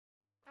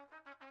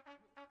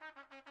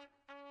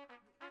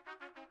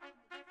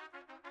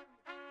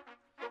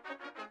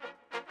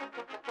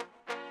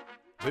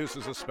This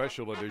is a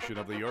special edition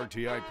of the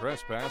RTI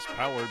Press Pass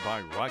powered by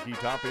Rocky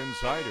Top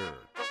Insider.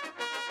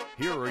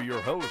 Here are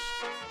your hosts,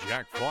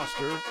 Jack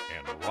Foster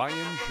and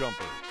Ryan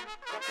Shumpert.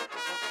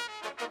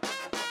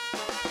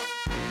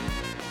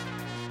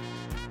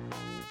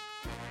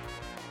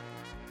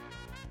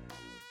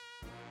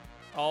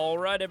 All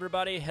right,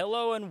 everybody.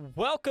 Hello and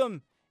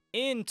welcome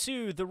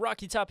into the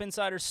Rocky Top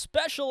Insider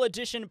Special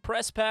Edition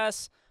Press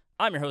Pass.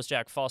 I'm your host,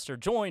 Jack Foster,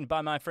 joined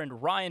by my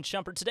friend Ryan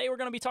Shumpert. Today we're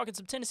going to be talking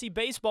some Tennessee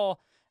baseball,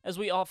 as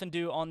we often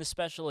do on the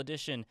Special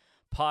Edition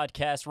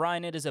podcast.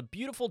 Ryan, it is a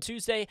beautiful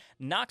Tuesday,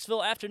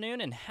 Knoxville afternoon,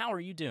 and how are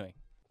you doing?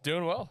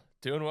 Doing well.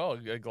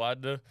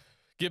 Glad to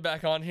get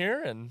back on here,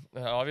 and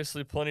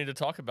obviously plenty to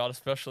talk about,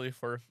 especially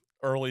for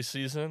early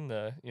season.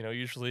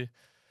 Usually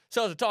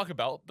so to talk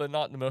about, but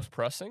not the most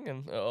pressing,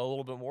 and a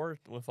little bit more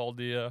with all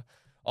the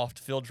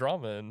off-the-field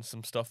drama and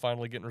some stuff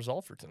finally getting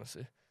resolved for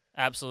Tennessee.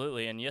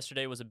 Absolutely, and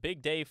yesterday was a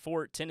big day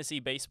for Tennessee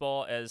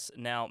baseball, as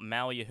now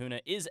Maui Ahuna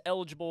is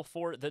eligible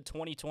for the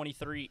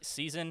 2023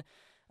 season.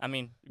 I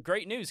mean,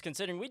 great news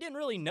considering we didn't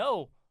really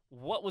know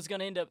what was going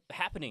to end up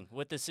happening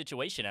with this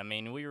situation. I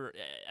mean,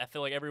 I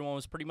feel like everyone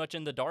was pretty much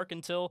in the dark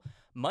until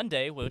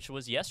Monday, which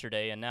was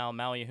yesterday, and now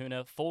Maui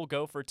Ahuna full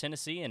go for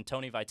Tennessee and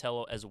Tony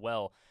Vitello as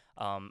well.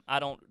 I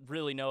don't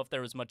really know if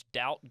there was much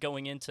doubt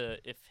going into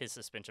if his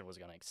suspension was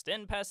going to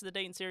extend past the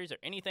Dayton series or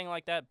anything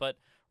like that, but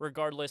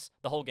regardless,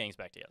 the whole gang's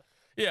back together.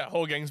 Yeah,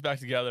 whole gang's back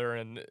together,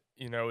 and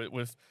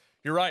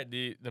you're right,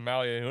 the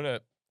Maui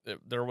Ahuna,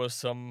 there was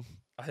some,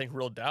 I think,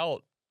 real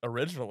doubt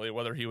originally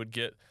whether he would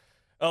get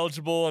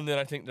eligible, and then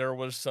I think there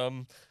was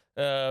some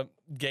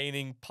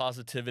gaining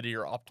positivity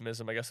or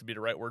optimism, I guess would be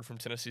the right word, from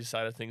Tennessee's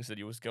side of things, that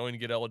he was going to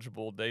get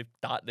eligible. They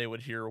thought they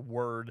would hear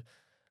word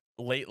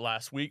late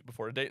last week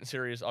before the Dayton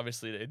series.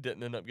 Obviously, they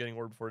didn't end up getting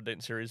word before the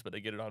Dayton series, but they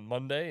get it on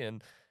Monday,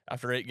 and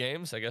after 8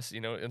 games, I guess,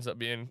 it ends up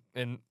being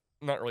in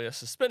not really a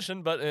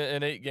suspension, but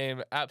an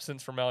 8-game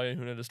absence for Maui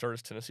Ahuna to start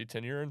his Tennessee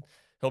tenure, and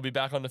he'll be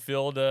back on the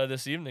field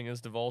this evening as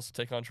the Vols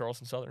take on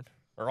Charleston Southern.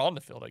 Or on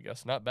the field, I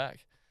guess, not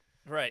back.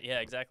 Right, yeah,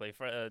 exactly.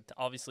 For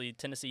obviously,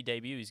 Tennessee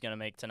debut he's going to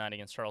make tonight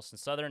against Charleston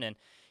Southern. And,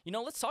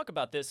 let's talk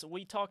about this.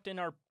 We talked in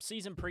our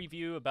season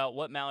preview about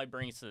what Maui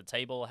brings to the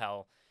table,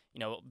 how,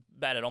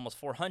 batted almost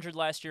 400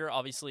 last year,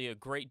 obviously a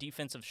great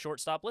defensive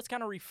shortstop. Let's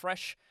kind of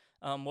refresh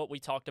what we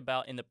talked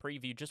about in the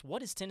preview. Just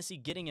what is Tennessee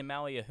getting in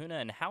Maui Ahuna,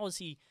 and how is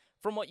he,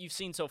 from what you've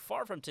seen so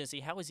far from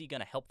Tennessee, how is he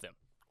going to help them?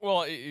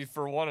 Well,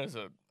 for one, is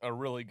a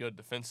really good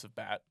defensive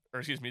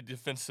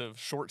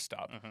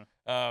shortstop.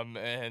 Mm-hmm.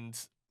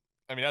 And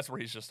I mean, that's where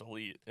he's just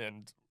elite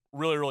and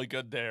really, really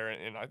good there.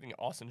 And I think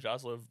Austin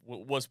Jaslov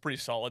was pretty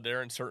solid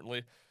there, and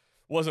certainly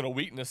wasn't a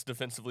weakness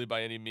defensively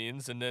by any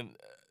means. And then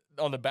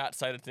on the bat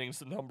side of things,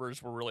 the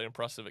numbers were really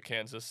impressive at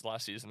Kansas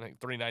last season. I think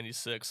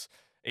 396,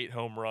 8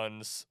 home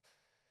runs,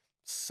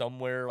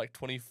 somewhere like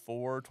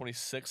 24,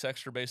 26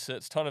 extra base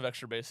hits, ton of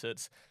extra base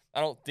hits.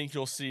 I don't think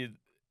you'll see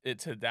it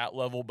to that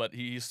level, but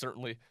he's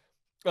certainly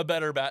a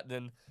better bat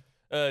than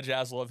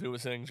Jaslov, who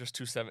was hitting just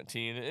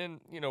 217, and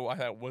I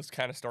thought was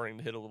kind of starting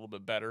to hit a little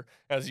bit better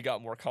as he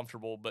got more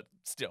comfortable. But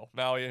still,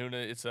 Maui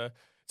Ahuna, it's a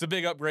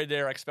big upgrade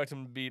there. I expect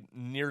him to be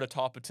near the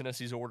top of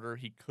Tennessee's order.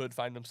 He could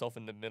find himself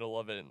in the middle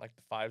of it in like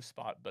the 5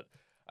 spot, but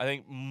I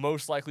think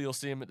most likely you'll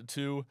see him at the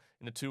 2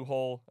 in the 2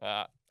 hole.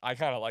 I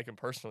kind of like him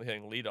personally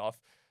hitting leadoff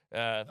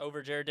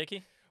over Jared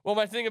Dickey. Well,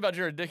 my thing about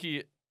Jared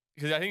Dickey,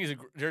 because I think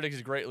Jared Dickey's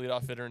a great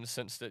leadoff hitter in the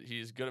sense that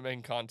he's good at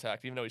making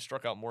contact, even though he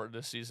struck out more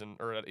this season,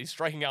 or he's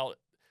striking out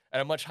at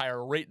a much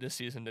higher rate this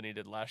season than he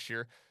did last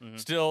year. Mm-hmm.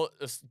 Still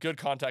a good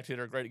contact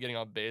hitter, great at getting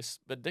on base,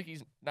 but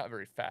Dickey's not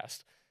very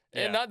fast.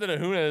 Yeah. And not that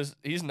Ahuna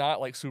he's not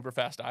like super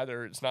fast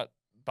either. It's not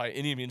by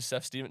any means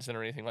Seth Stevenson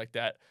or anything like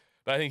that,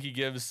 but I think he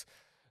gives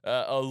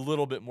a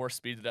little bit more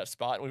speed to that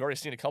spot. And we've already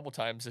seen a couple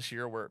times this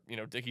year where,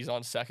 Dickey's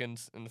on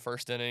second in the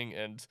first inning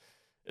and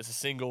it's a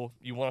single.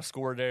 You want to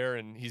score there,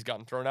 and he's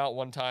gotten thrown out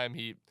one time.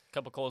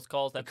 Couple close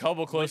calls.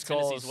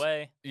 Tennessee's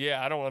way.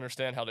 Yeah, I don't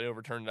understand how they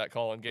overturned that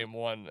call in Game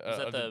 1. Was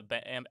that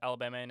the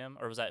Alabama A&M,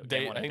 or was that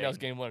Game 1? I think that was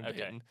Game 1 in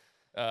Dayton.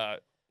 I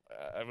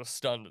was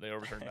stunned that they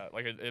overturned that.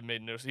 Like it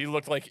made no sense. It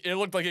looked like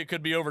it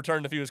could be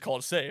overturned if he was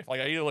called safe.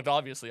 Like he looked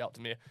obviously out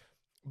to me,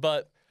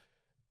 but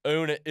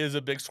Ahuna is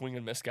a big swing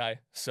and miss guy,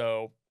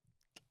 so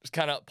there's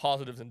kind of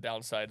positives and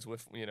downsides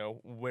with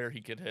where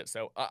he could hit.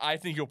 So I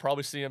think you'll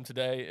probably see him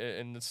today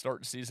in the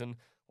start season.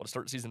 Well, the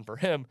start season for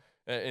him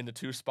in the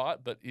 2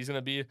 spot, but he's going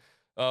to be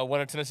one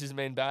of Tennessee's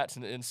main bats,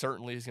 and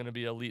certainly he's going to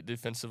be elite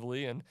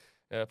defensively and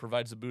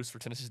provides a boost for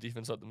Tennessee's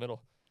defense up the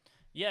middle.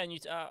 Yeah, and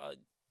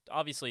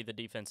obviously the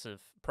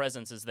defensive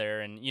presence is there,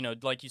 and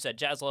like you said,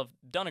 Jaslov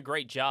done a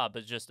great job,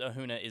 but just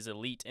Ahuna is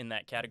elite in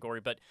that category.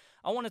 But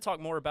I want to talk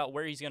more about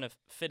where he's going to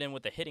fit in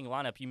with the hitting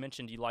lineup. You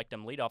mentioned you liked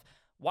him leadoff.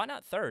 Why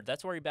not third?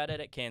 That's where he batted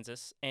at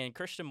Kansas, and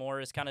Christian Moore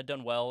has kind of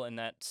done well in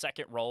that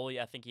second role.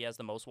 I think he has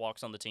the most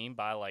walks on the team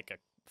by like a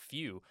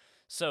few.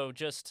 So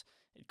just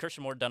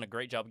Christian Moore done a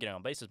great job getting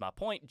on base is my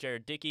point.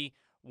 Jared Dickey,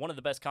 one of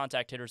the best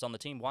contact hitters on the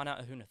team. Why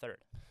not Ahuna third?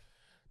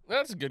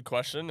 That's a good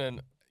question,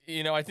 and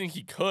I think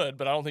he could,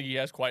 but I don't think he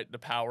has quite the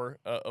power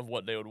of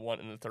what they would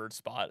want in the third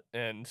spot.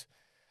 And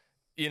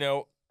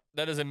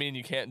that doesn't mean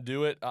you can't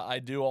do it. I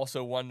do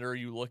also wonder,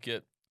 you look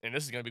at, and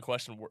this is going to be a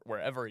question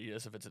wherever he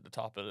is, if it's at the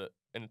top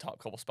in the top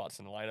couple spots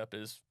in the lineup,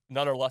 is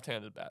another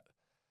left-handed bat.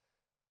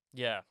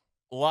 Yeah.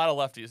 A lot of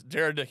lefties.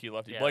 Jared Dickey,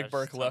 lefty. Yeah, Blake there's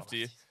Burke, a ton of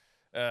lefty.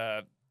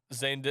 lefties.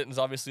 Zane Denton's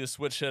obviously a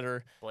switch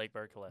hitter. Blake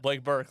Burke left.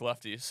 Blake Burke,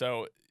 lefty.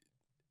 So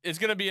it's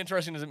going to be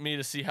interesting to me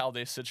to see how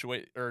they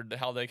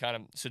kind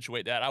of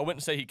situate that. I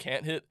wouldn't say he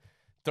can't hit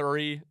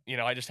 30.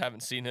 I just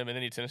haven't seen him in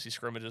any Tennessee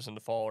scrimmages in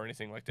the fall or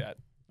anything like that.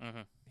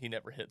 Mm-hmm. He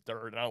never hit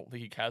third, and I don't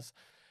think he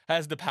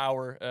has the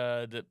power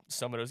that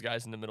some of those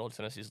guys in the middle of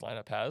Tennessee's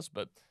lineup has.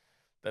 But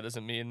that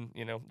doesn't mean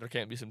there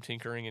can't be some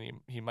tinkering,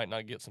 and he might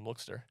not get some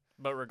looks there.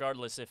 But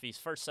regardless, if he's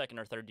first, second,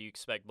 or third, do you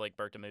expect Blake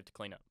Burke to move to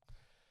cleanup?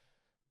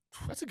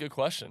 That's a good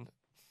question.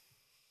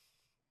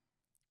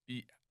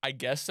 I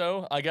guess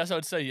so. I guess I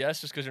would say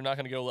yes, just because you're not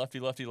going to go lefty,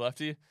 lefty,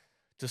 lefty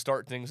to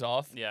start things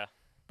off. Yeah.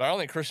 But I don't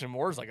think Christian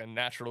Moore is like a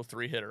natural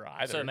 3-hitter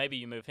either. So maybe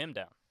you move him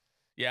down.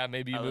 Yeah,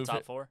 maybe you move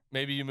top 4.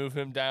 Maybe you move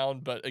him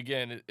down, but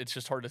again, it's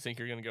just hard to think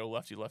you're going to go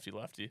lefty, lefty,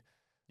 lefty.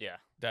 Yeah.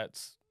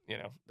 That's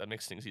that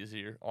makes things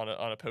easier on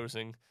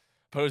opposing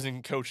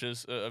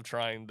coaches of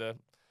trying to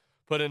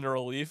put into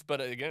relief.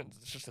 But again,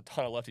 it's just a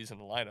ton of lefties in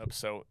the lineup,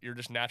 so you're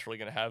just naturally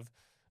going to have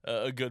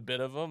a good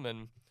bit of them,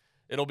 and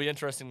it'll be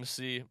interesting to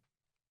see,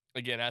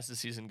 again, as the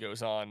season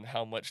goes on,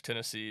 how much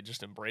Tennessee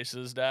just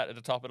embraces that at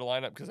the top of the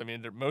lineup. Because,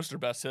 most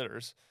of their best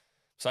hitters,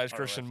 besides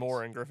Christian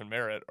Moore and Griffin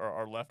Merritt,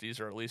 are lefties,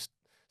 or at least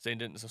Zane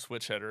Denton's a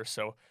switch hitter.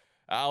 So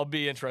I'll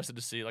be interested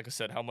to see, like I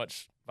said, how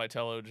much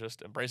Vitello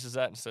just embraces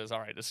that and says, all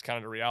right, this is kind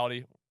of the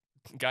reality.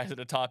 Guys at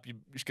the top, you're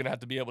just going to have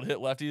to be able to hit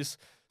lefties.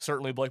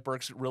 Certainly Blake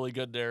Burke's really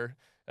good there.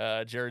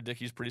 Jared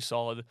Dickey's pretty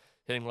solid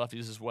hitting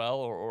lefties as well,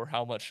 or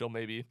how much he'll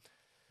maybe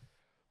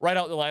write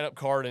out the lineup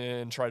card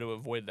and try to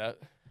avoid that.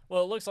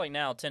 Well, it looks like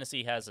now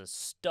Tennessee has a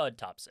stud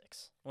top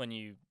 6 when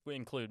you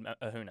include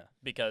Ahuna,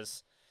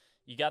 because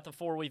you got the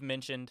 4 we've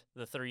mentioned,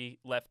 the 3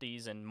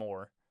 lefties and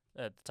more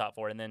at the top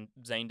 4, and then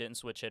Zane Denton,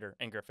 switch hitter,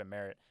 and Griffin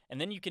Merritt.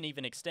 And then you can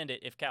even extend it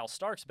if Cal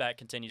Stark's back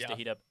continues to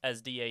heat up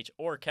as DH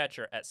or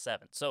catcher at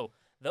 7. So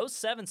those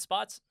 7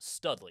 spots,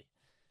 studly.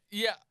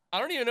 Yeah, I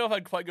don't even know if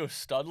I'd quite go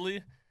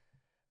studly.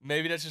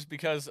 Maybe that's just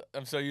because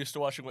I'm so used to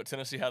watching what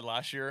Tennessee had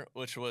last year,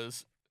 which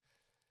was...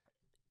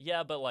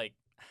 Yeah, but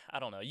I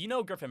don't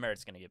know. Griffin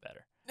Merritt's going to get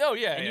better. No,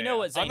 yeah. And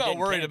what Zane I'm not Denton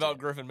worried can about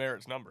do. Griffin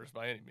Merritt's numbers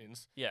by any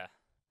means. Yeah.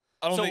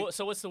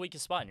 So what's the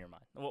weakest spot in your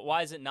mind?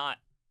 Why is it not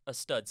a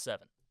stud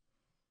 7?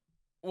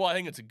 Well, I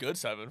think it's a good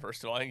 7,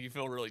 first of all. I think you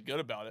feel really good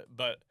about it,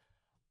 but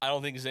I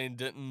don't think Zane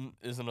Denton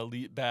is an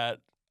elite bat.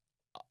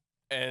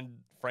 And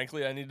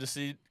frankly, I need to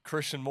see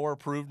Christian Moore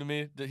prove to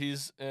me that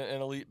he's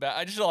an elite bat.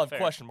 I just still have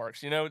question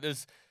marks.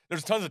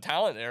 There's tons of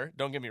talent there.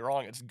 Don't get me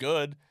wrong. It's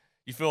good.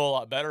 You feel a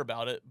lot better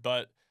about it,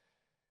 but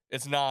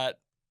it's not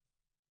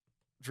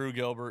Drew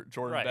Gilbert,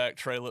 Jordan Beck,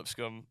 Trey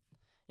Lipscomb.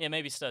 Yeah,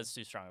 maybe stud's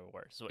too strong of a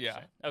word. Is what you're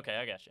saying. Okay,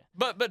 I got you.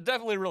 But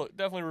definitely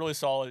really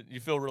solid. You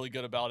feel really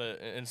good about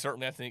it, and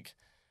certainly I think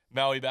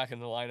Maui back in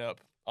the lineup,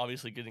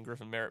 obviously getting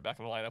Griffin Merritt back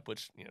in the lineup,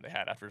 which they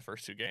had after the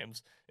first 2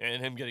 games,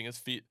 and him getting his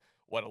feet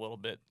wet a little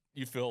bit,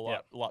 you feel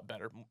a lot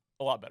better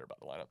about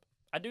the lineup.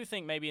 I do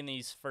think maybe in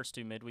these first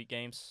 2 midweek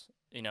games,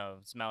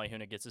 as Maui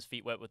Ahuna gets his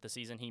feet wet with the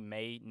season, he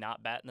may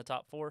not bat in the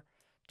top 4,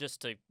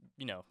 just to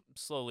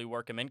slowly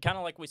work him in, kind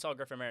of like we saw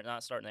Griffin Merritt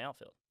not start in the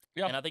outfield.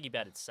 Yeah. And I think he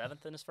batted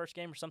 7th in his first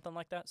game or something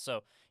like that.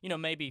 So,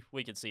 maybe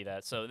we could see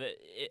that. So,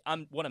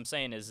 what I'm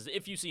saying is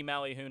if you see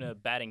Maui Ahuna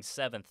batting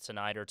 7th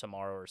tonight or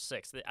tomorrow or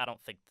 6th, I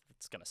don't think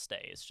it's going to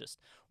stay. It's just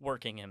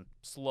working him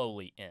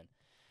slowly in.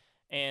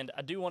 And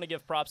I do want to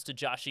give props to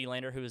Josh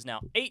Elander, who is now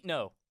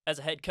 8-0 as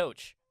a head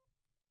coach.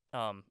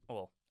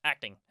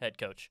 Acting head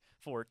coach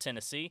for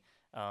Tennessee.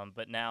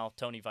 But now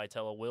Tony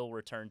Vitello will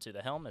return to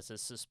the helm as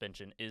his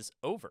suspension is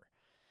over.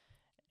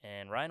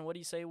 And Ryan, what do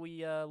you say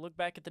we look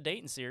back at the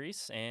Dayton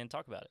series and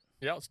talk about it?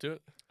 Yeah, let's do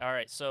it. All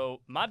right,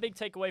 so my big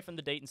takeaway from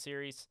the Dayton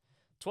series,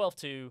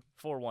 12-2,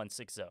 4-1,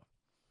 6-0.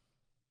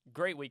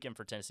 Great weekend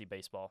for Tennessee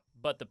baseball,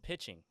 but the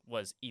pitching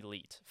was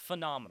elite.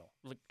 Phenomenal.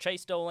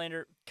 Chase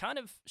Dollander, kind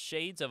of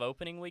shades of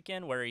opening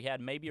weekend where he had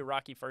maybe a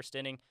rocky first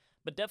inning,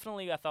 but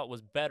definitely I thought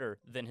was better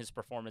than his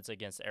performance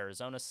against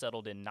Arizona.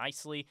 Settled in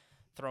nicely,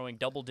 throwing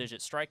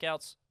double-digit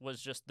strikeouts,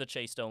 was just the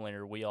Chase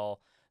Dollander we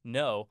all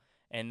know.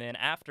 And then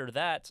after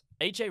that,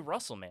 A.J.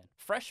 Russell, man,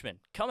 freshman,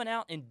 coming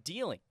out and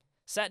dealing.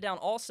 Sat down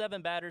all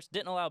 7 batters,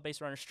 didn't allow a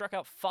base runner, struck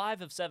out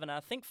 5 of 7.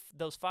 I think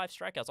those 5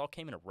 strikeouts all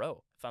came in a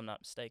row, if I'm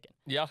not mistaken.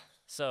 Yeah.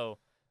 So,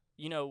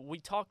 we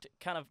talked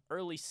kind of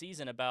early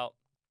season about,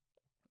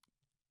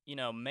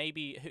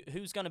 maybe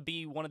who's going to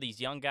be one of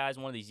these young guys,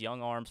 one of these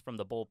young arms from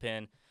the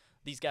bullpen.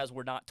 These guys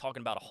we're not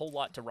talking about a whole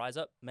lot to rise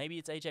up. Maybe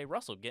it's A.J.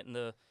 Russell getting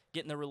the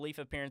relief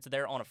appearance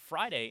there on a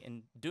Friday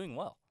and doing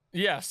well.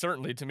 Yeah,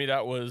 certainly. To me,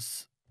 that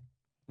was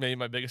maybe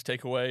my biggest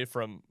takeaway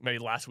from maybe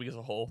last week as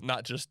a whole,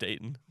 not just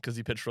Dayton, because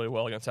he pitched really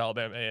well against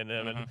Alabama A&M.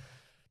 Mm-hmm. And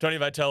Tony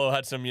Vitello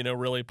had some,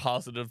 really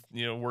positive,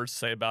 words to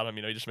say about him.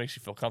 He just makes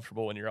you feel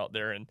comfortable when you're out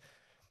there. And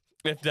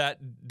if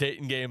that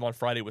Dayton game on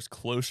Friday was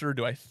closer,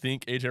 do I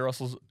think A.J.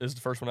 Russell is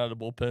the first one out of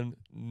the bullpen?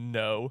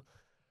 No.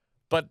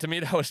 But to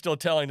me, that was still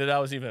telling that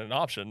was even an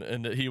option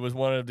and that he was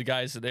one of the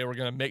guys that they were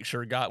going to make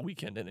sure got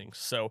weekend innings.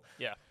 So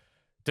Yeah.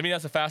 to me,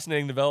 that's a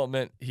fascinating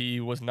development. He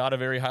was not a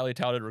very highly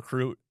touted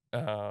recruit.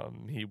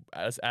 He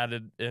was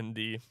added in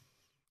the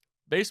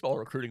baseball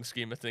recruiting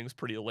scheme of things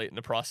pretty late in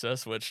the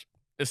process, which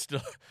is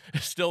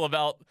still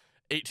about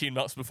 18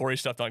 months before he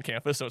stepped on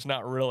campus. So it's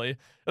not really,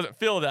 doesn't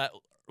feel that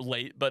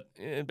late, but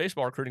in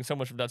baseball recruiting, so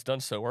much of that's done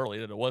so early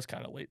that it was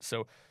kind of late.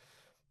 So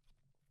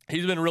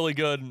he's been really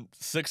good.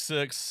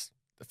 6'6".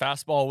 The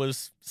fastball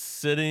was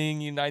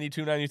sitting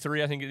 92,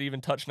 93. I think it even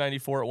touched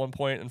 94 at one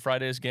point in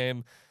Friday's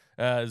game.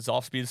 His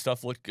off-speed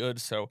stuff looked good.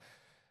 So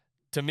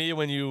to me,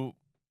 when you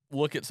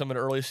look at some of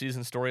the early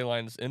season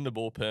storylines in the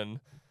bullpen,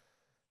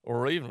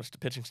 or even just the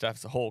pitching staff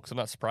as a whole, because I'm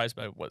not surprised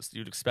by what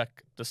you'd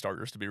expect the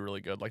starters to be really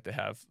good like they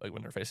have like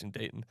when they're facing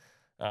Dayton.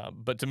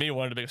 But to me,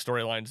 one of the biggest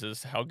storylines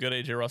is how good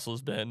A.J. Russell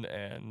has been,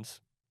 and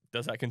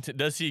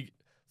does he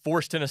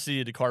force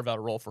Tennessee to carve out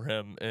a role for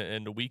him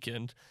in the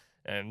weekend?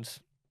 And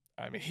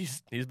I mean,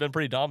 he's been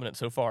pretty dominant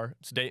so far.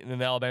 It's Dayton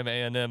and Alabama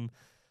A&M.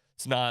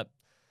 It's not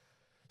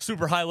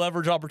super high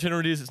leverage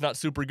opportunities. It's not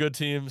super good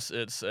teams.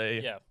 It's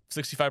a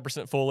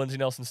 65% full Lindsey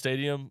Nelson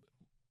Stadium.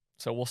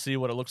 So we'll see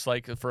what it looks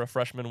like for a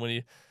freshman when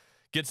he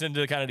gets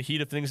into kind of the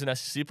heat of things in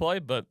SEC play.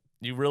 But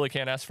you really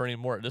can't ask for any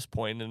more at this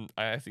point. And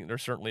I think there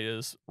certainly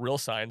is real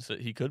signs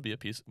that he could be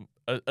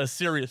a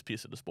serious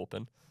piece of this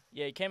bullpen.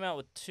 Yeah, he came out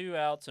with 2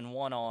 outs and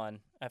 1 on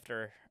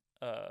after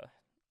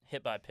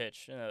hit by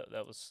pitch.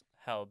 That was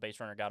how a base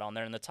runner got on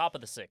there in the top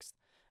of the 6th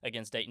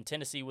against Dayton.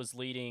 Tennessee was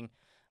leading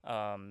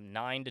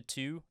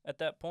 9-2 at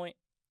that point.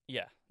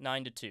 Yeah,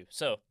 9-2.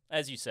 So,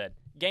 as you said,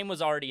 game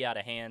was already out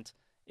of hand.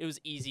 It was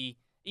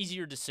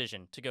easier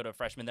decision to go to a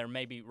freshman there,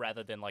 maybe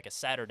rather than like a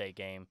Saturday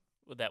game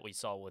that we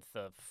saw with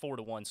the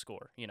 4-1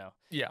 score.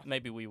 Yeah,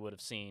 maybe we would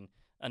have seen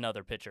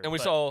another pitcher. And we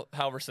saw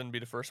Halverson be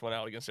the first one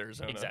out against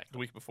Arizona the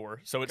week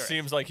before. So it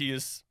seems like he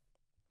is.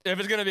 If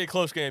it's going to be a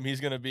close game, he's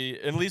going to be,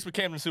 at least with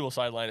Camden Sewell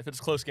sideline, if it's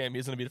a close game,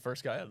 he's going to be the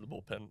first guy out of the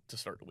bullpen to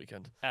start the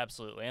weekend.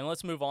 Absolutely. And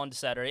let's move on to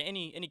Saturday.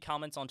 Any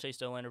comments on Chase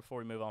Dollander before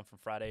we move on from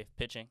Friday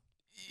pitching?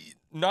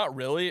 Not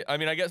really. I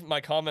mean, I guess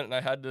my comment, and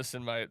I had this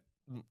in my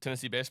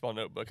Tennessee baseball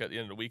notebook at the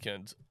end of the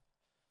weekend,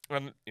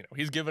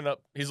 he's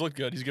looked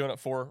good. He's given up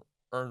 4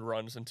 earned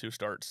runs in 2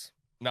 starts.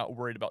 Not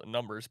worried about the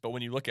numbers, but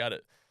when you look at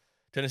it,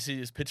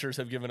 Tennessee's pitchers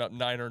have given up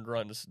 9 earned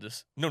runs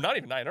not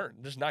even 9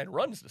 earned, just 9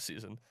 runs this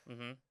season.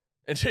 Mm-hmm.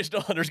 And Chase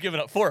Dollander's given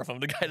up 4 of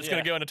them, the guy that's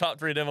going to go in the top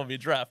 3 of the MLB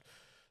draft.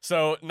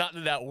 So not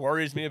that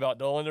worries me about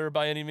Dollander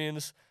by any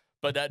means,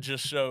 but that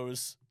just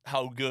shows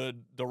how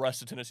good the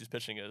rest of Tennessee's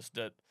pitching is,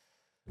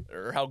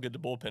 or how good the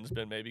bullpen's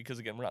been maybe, because,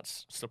 again, we're not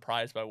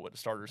surprised by what the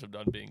starters have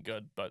done being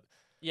good. But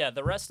yeah,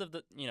 the rest of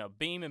the,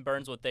 Beam and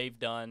Burns, what they've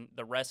done,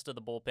 the rest of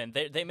the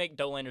bullpen, they make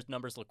Dollander's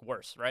numbers look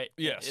worse, right?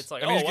 Yes. It's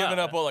like, he's given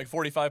up,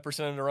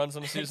 45% of the runs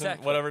on the season,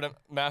 exactly. Whatever the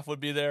math would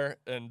be there.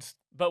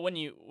 But when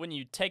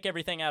you take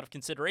everything out of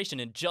consideration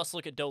and just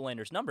look at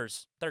Dollander's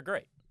numbers, they're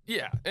great.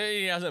 Yeah,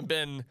 he hasn't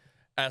been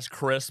as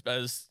crisp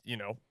as,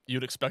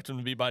 you'd expect him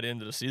to be by the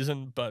end of the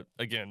season. But,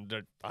 again,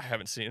 I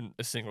haven't seen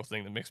a single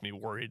thing that makes me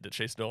worried that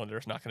Chase Dollander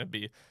is not going to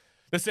be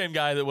the same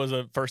guy that was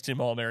a first-team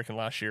All-American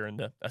last year and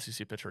the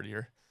SEC Pitcher of the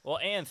Year. Well,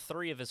 and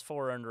 3 of his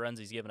 4 earned runs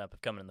he's given up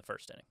have come in the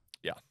first inning.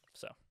 Yeah.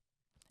 So,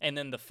 and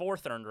then the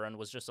 4th earned run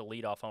was just a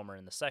leadoff homer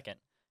in the second.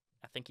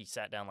 I think he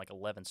sat down like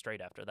 11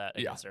 straight after that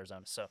against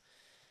Arizona. So,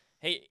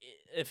 hey,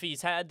 if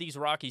he's had these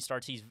rocky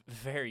starts, he's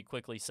very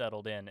quickly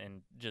settled in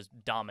and just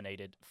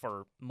dominated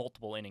for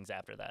multiple innings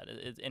after that.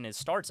 And his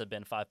starts have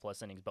been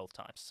 5+ innings both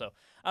times. So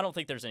I don't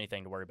think there's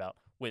anything to worry about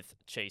with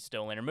Chase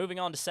Dollander. Moving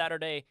on to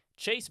Saturday,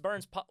 Chase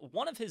Burns,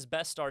 one of his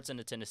best starts in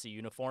a Tennessee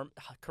uniform,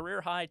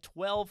 career high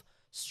 12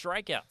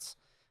 strikeouts.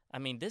 I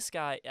mean, this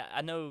guy,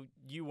 I know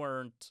you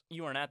weren't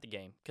at the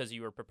game because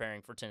you were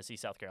preparing for Tennessee,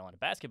 South Carolina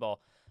basketball,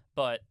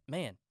 but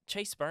man,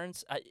 Chase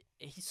Burns,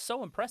 he's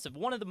so impressive.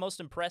 One of the most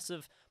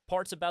impressive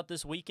parts about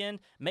this weekend,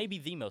 maybe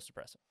the most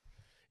impressive.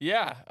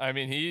 Yeah, I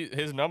mean,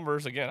 his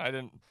numbers,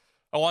 again,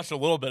 I watched a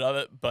little bit of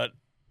it, but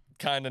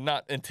kind of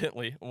not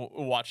intently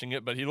watching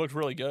it, but he looked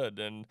really good.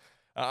 And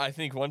I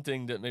think one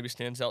thing that maybe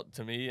stands out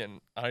to me,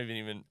 and I haven't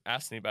even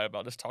asked anybody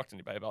about this, talked to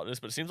anybody about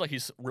this, but it seems like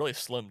he's really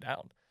slimmed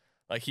down.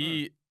 Like,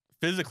 he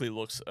physically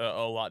looks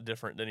a lot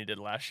different than he did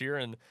last year,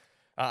 and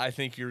I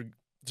think you're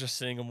just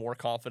seeing a more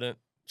confident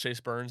Chase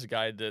Burns, a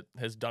guy that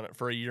has done it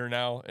for a year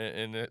now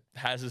and it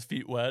has his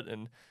feet wet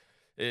and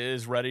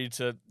is ready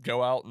to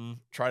go out and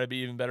try to be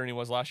even better than he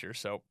was last year.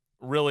 So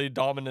really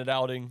dominant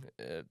outing,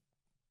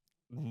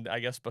 I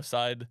guess,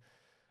 beside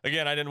 –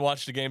 again, I didn't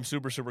watch the game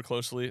super, super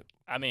closely.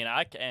 I mean,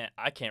 I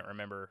can't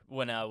remember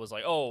when I was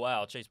like, oh,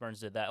 wow, Chase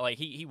Burns did that. Like,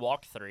 he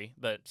walked 3,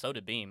 but so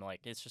did Beam.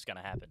 Like, it's just going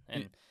to happen.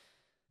 And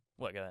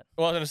what, go ahead.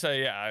 Well, I was going to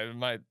say, yeah,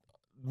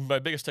 my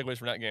biggest takeaways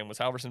from that game was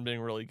Halverson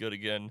being really good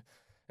again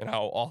and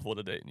how awful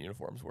the Dayton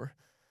uniforms were.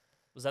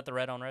 Was that the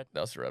red on red?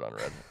 That was the red on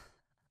red.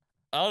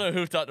 I don't know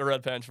who thought the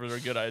red pants were a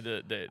good idea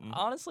at Dayton.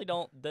 Honestly,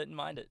 didn't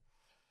mind it.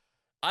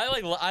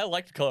 I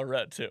like the color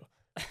red, too.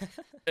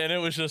 And it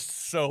was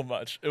just so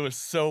much. It was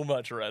so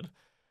much red.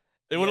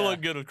 It would have Yeah.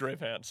 looked good with gray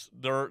pants.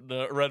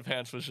 The red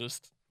pants was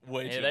just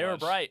way too They were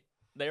much. bright.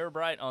 They were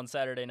bright on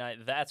Saturday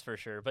night, that's for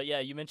sure. But yeah,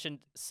 you mentioned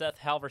Seth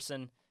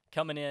Halverson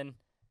coming in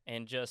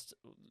and just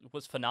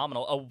was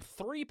phenomenal. A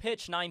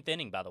 3-pitch ninth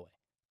inning, by the way.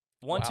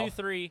 1, 2, Wow.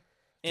 3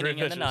 inning in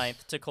the pitches.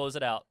 ninth to close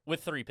it out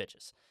with 3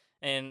 pitches.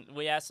 And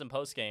we asked him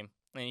post game,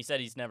 and he said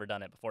he's never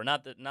done it before.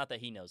 Not that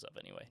he knows of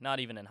anyway. Not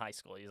even in high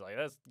school. He's like,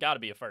 that's got to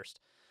be a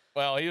first.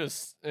 Well, he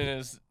was in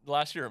his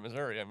last year at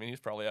Missouri. I mean, he's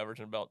probably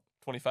averaging about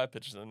 25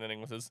 pitches in an inning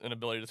with his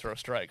inability to throw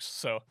strikes.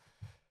 So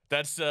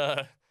that's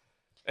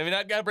I mean,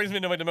 that brings me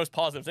to the most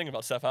positive thing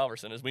about Seth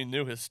Halverson is we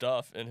knew his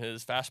stuff and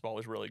his fastball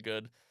was really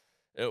good.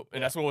 And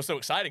that's what was so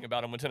exciting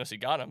about him when Tennessee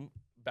got him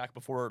back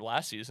before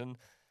last season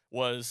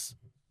was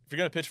if you're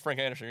going to pitch Frank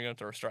Anderson, you're going to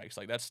throw strikes.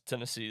 Like that's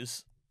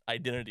Tennessee's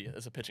identity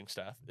as a pitching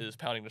staff is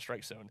pounding the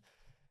strike zone.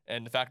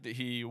 And the fact that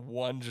he,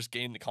 just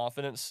gained the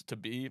confidence to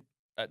be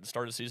at the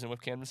start of the season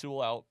with Camden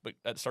Sewell out, but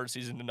at the start of the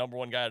season, the number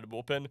one guy at the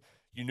bullpen,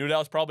 you knew that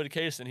was probably the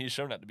case, and he's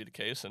shown that to be the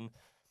case. And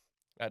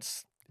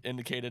that's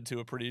indicated to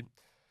a pretty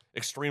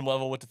extreme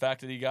level with the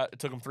fact that it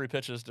took him 3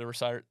 pitches to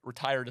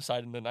retire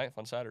deciding the ninth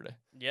on Saturday.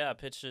 Yeah,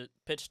 pitched 2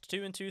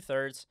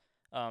 2/3,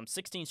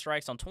 16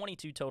 strikes on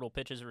 22 total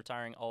pitches,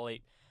 retiring all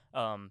 8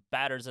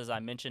 batters, as I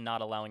mentioned,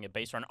 not allowing a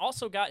base run.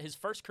 Also got his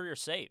first career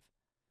save.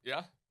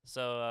 Yeah.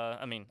 So,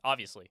 I mean,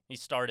 obviously, he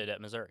started at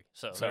Missouri,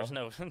 so there's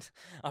no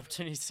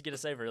opportunities to get a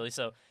save, really.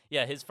 So,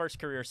 yeah, his first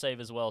career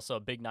save as well, so a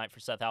big night for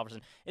Seth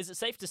Halverson. Is it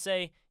safe to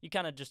say, you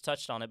kind of just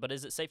touched on it, but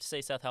is it safe to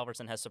say Seth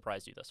Halverson has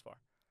surprised you thus far?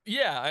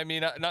 Yeah, I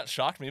mean, not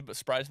shocked me, but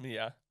surprised me,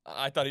 yeah.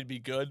 I thought he'd be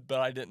good,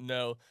 but I didn't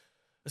know.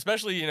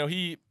 Especially,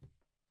 he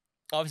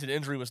obviously the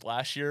injury was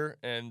last year,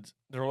 and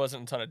there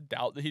wasn't a ton of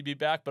doubt that he'd be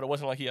back, but it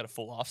wasn't like he had a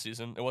full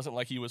offseason. It wasn't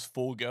like he was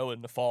full go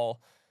in the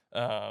fall.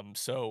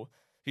 So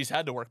he's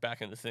had to work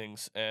back into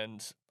things,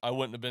 and I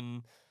wouldn't have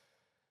been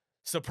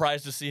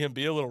surprised to see him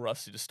be a little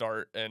rusty to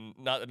start. And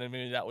not that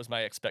maybe that was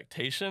my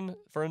expectation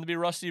for him to be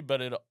rusty,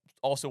 but it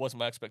also wasn't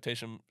my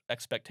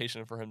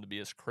expectation for him to be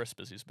as crisp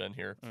as he's been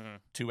here.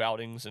 2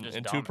 outings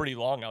and 2 pretty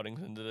long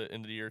outings into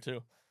the year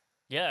too.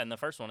 Yeah, and the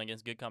first one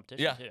against good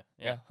competition too.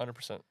 Yeah,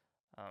 100%.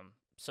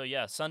 So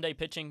yeah, Sunday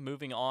pitching.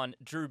 Moving on,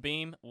 Drew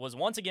Beam was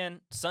once again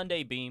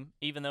Sunday Beam,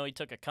 even though he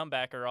took a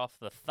comebacker off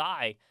the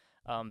thigh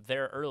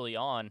there early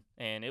on,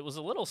 and it was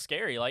a little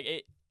scary.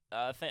 Like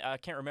I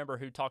can't remember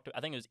who talked.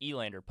 I think it was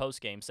Elander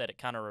post game said it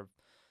kind of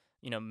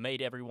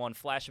made everyone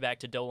flashback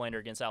to Dolander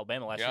against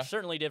Alabama last year.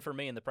 Certainly did for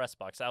me in the press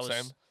box.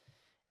 Same.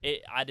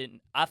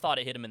 I thought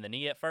it hit him in the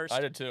knee at first. I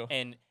did too.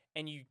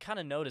 And you kind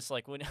of notice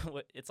like when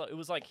it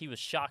was like he was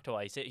shocked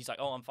twice. He's like,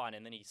 "Oh, I'm fine,"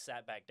 and then he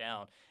sat back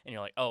down, and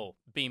you're like, "Oh,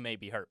 Beam may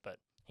be hurt," but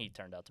he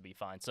turned out to be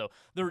fine. So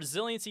the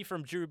resiliency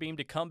from Drew Beam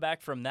to come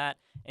back from that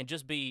and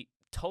just be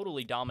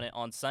totally dominant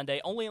on Sunday,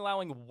 only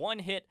allowing 1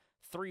 hit,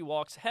 3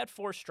 walks, had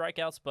 4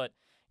 strikeouts, but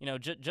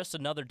just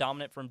another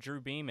dominant from Drew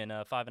Beam in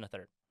 5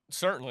 1/3.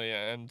 Certainly,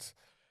 and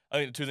I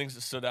think the 2 things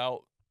that stood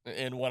out,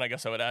 and one I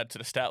guess I would add to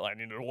the stat line,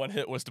 the 1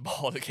 hit was the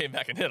ball that came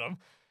back and hit him.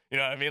 You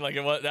know what I mean? Like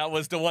that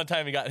was the one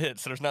time he got hit,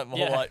 so there's not a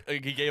whole lot he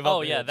gave up.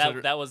 Oh yeah,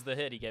 that was the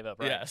hit he gave up,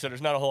 right? Yeah, so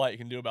there's not a whole lot you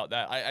can do about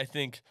that. I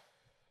think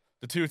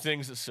the 2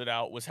 things that stood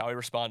out was how he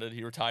responded.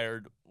 He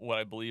retired what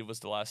I believe was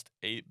the last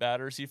 8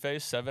 batters he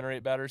faced, 7 or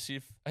 8 batters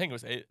I think it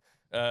was 8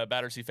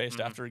 batters he faced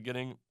after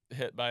getting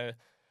hit by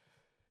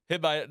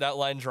that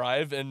line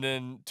drive, and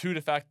then 2,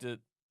 the fact that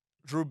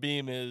Drew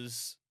Beam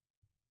he's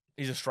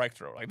a strike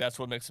thrower. Like that's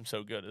what makes him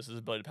so good is his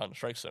ability to pound the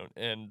strike zone,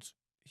 and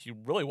he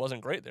really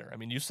wasn't great there. I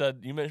mean,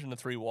 you mentioned the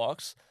 3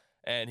 walks,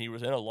 and he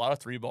was in a lot of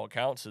 3-ball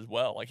counts as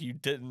well. Like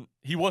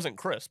he wasn't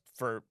crisp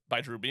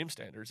by Drew Beam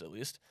standards, at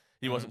least.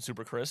 He wasn't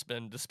super crisp,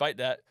 and despite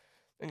that,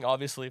 and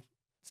obviously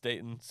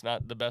Staten's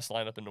not the best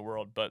lineup in the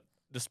world, but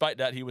despite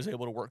that, he was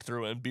able to work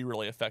through and be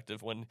really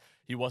effective when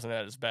he wasn't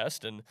at his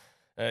best. And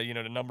the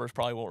numbers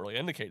probably won't really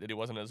indicate that he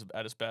wasn't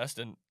at his best.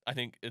 And I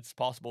think it's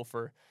possible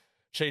for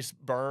Chase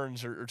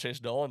Burns or Chase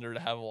Dolander to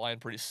have a line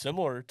pretty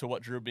similar to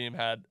what Drew Beam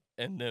had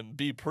and then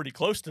be pretty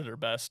close to their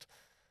best,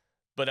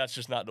 but that's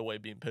just not the way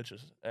Beam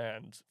pitches.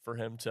 And for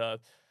him to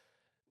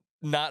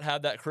not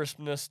have that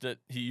crispness that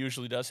he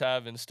usually does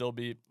have and still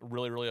be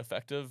really, really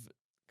effective,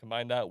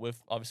 combine that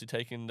with obviously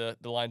taking the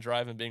line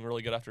drive and being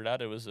really good after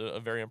that, it was a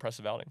very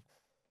impressive outing.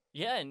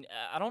 Yeah, and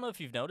I don't know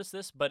if you've noticed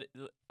this, but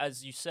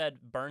as you said,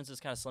 Burns has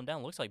kind of slimmed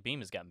down. It looks like Beam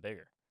has gotten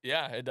bigger.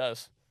 Yeah, it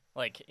does.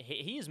 Like,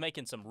 he is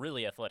making some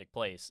really athletic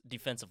plays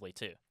defensively,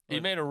 too. He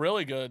made a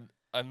really good,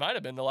 it might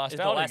have been the last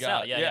out he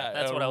got. Yeah,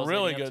 that's what I was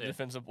really leading good up to.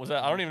 defensive. Was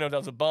that? I don't even know if that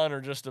was a bunt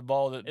or just a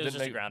ball that It was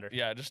just a grounder.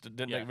 Yeah, just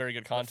didn't make very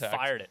good contact.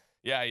 Fired it.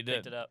 Yeah, he did.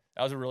 Picked it up.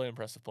 That was a really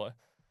impressive play.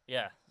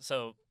 Yeah,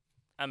 so,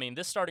 I mean,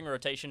 this starting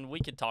rotation, we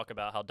could talk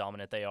about how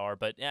dominant they are,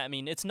 but, I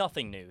mean, it's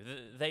nothing new.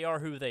 They are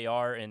who they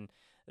are, and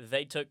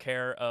they took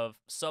care of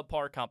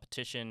subpar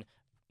competition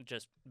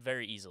just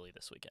very easily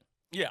this weekend.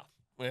 Yeah,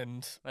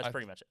 and that's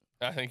pretty much it.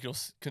 I think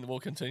we'll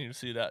continue to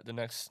see that the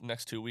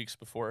next 2 weeks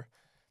before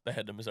they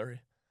head to Missouri.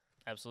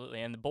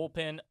 Absolutely, and the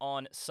bullpen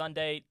on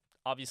Sunday,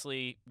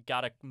 obviously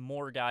got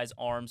more guys'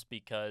 arms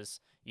because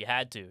you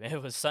had to.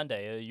 It was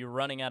Sunday. You're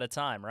running out of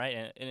time,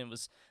 right? And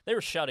they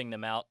were shutting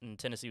them out, and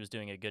Tennessee was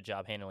doing a good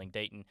job handling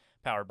Dayton,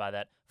 powered by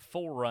that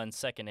full-run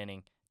second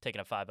inning, taking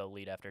a 5-0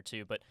 lead after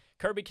 2. But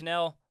Kirby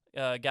Cannell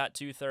got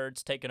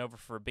 2/3, taking over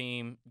for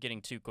Beam,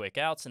 getting 2 quick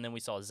outs, and then we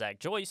saw Zach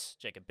Joyce,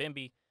 Jacob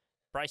Bimby,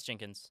 Bryce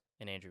Jenkins,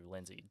 and Andrew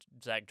Lindsey.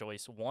 Zach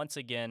Joyce once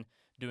again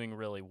doing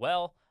really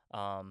well.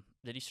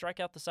 Did he strike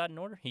out the side in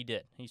order? He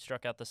did. He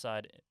struck out the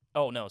side.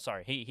 Oh, no,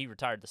 sorry. He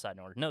retired the side in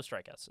order. No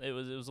strikeouts. It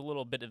was a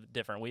little bit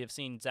different. We have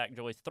seen Zach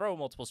Joyce throw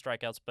multiple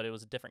strikeouts, but it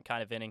was a different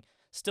kind of inning.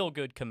 Still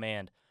good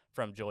command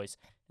from Joyce.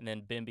 And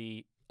then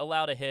Bimby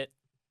allowed a hit.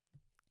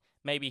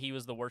 Maybe he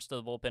was the worst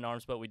of the bullpen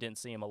arms, but we didn't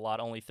see him a lot.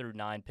 Only threw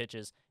 9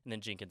 pitches. And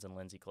then Jenkins and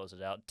Lindsey closed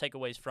it out.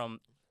 Takeaways from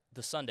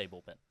the Sunday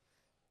bullpen.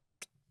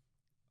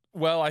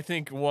 Well, I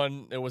think,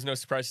 one, it was no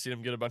surprise to see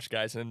them get a bunch of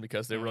guys in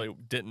because they really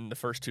didn't the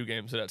first 2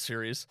 games of that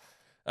series.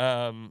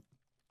 I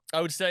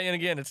would say, and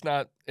again,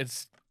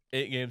 it's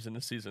 8 games in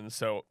the season,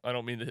 so I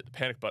don't mean to hit the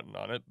panic button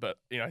on it, but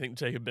I think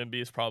Jacob Bimby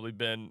has probably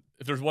been,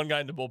 if there's one guy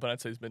in the bullpen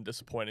I'd say he's been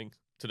disappointing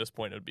to this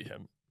point, it would be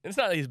him. And it's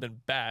not that he's been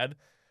bad,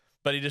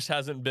 but he just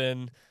hasn't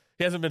been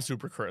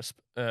super crisp,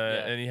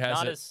 and he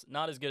hasn't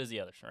not as good as the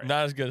others, right?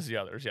 Not as good as the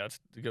others. Yeah,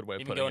 it's a good way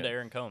of Even putting it. going to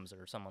Aaron Combs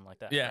or someone like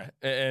that. Yeah, right?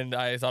 and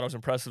I thought it was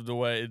impressive the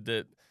way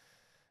that.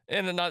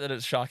 And not that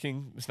it's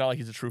shocking. It's not like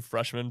he's a true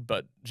freshman,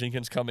 but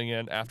Jenkins coming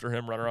in after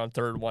him, runner on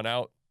third, 1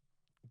 out,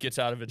 gets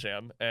out of a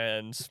jam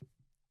and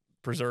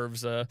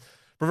preserves the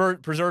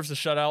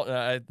shutout.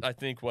 And I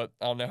think I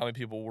don't know how many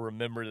people will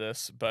remember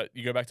this, but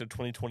you go back to the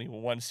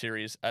 2021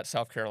 series at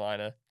South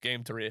Carolina,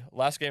 Game 3,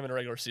 last game in the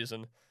regular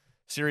season,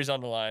 series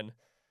on the line.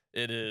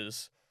 It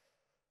is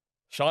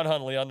Sean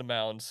Hunley on the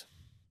mound.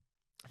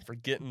 I'm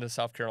forgetting the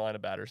South Carolina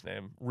batter's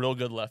name. Real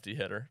good lefty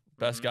hitter.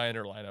 Best guy in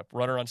their lineup.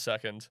 Runner on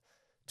second.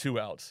 2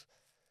 outs,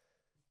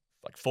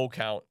 like full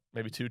count,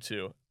 maybe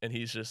 2-2, and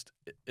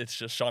it's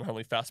just Sean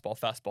Hunley fastball.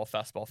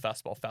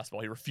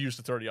 He refused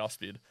to throw the off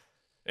speed,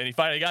 and he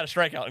finally got a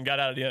strikeout and got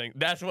out of the inning.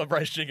 That's what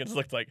Bryce Jenkins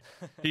looked like.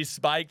 He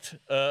spiked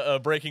a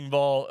breaking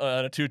ball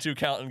on a 2-2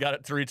 count and got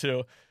it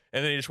 3-2,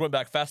 and then he just went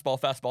back fastball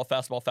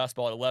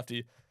at a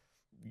lefty.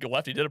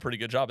 Lefty did a pretty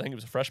good job. I think he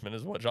was a freshman,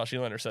 is what Josh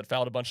Elander said.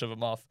 Fouled a bunch of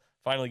them off.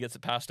 Finally gets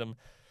it past him.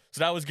 So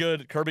that was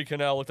good. Kirby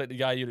Cannell looked like the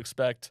guy you'd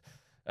expect.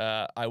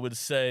 I would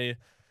say.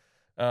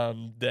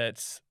 I'm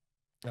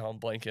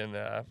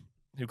blanking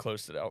who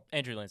closed it out.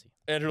 Andrew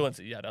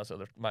Lindsey. Yeah, that was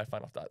my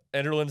final thought.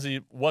 Andrew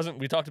Lindsey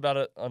we talked about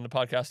it on the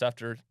podcast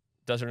after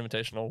Desert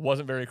Invitational,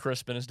 wasn't very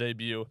crisp in his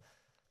debut.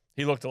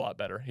 He looked a lot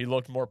better. He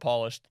looked more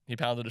polished. He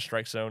pounded a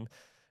strike zone.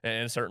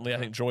 And certainly I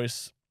think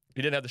Joyce,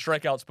 he didn't have the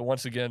strikeouts, but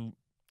once again,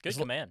 good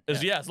command.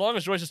 As long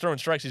as Joyce is throwing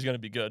strikes, he's going to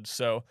be good.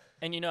 So,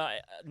 and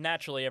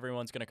naturally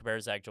everyone's going to compare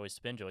Zach Joyce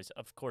to Ben Joyce.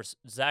 Of course,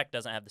 Zach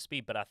doesn't have the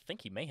speed, but I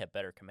think he may have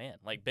better command.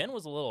 Like Ben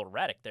was a little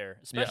erratic there,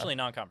 especially in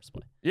non-conference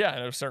play. Yeah,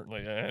 no,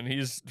 certainly. And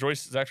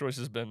Zach Joyce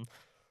has been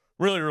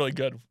really, really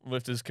good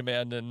with his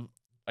command in,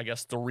 I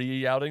guess,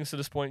 3 outings to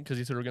this point because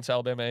he threw against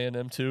Alabama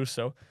A&M too.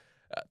 So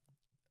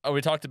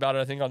we talked about it,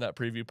 I think, on that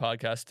preview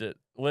podcast that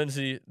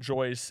Lindsey,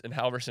 Joyce, and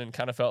Halverson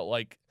kind of felt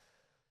like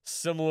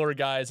similar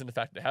guys in the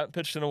fact they haven't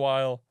pitched in a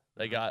while.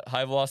 They got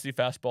high-velocity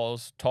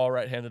fastballs, tall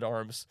right-handed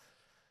arms.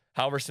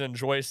 Halverson,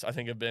 Joyce, I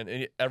think, have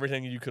been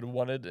everything you could have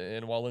wanted.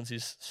 And while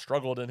Lindsey's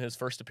struggled in his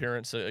first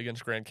appearance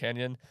against Grand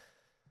Canyon,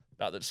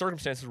 not that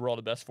circumstances were all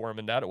the best for him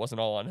in that. It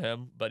wasn't all on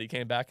him. But he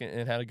came back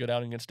and had a good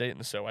outing against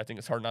Dayton. So I think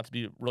it's hard not to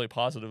be really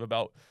positive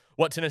about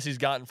what Tennessee's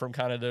gotten from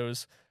kind of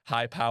those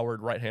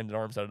high-powered right-handed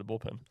arms out of the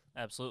bullpen.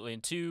 Absolutely.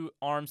 And 2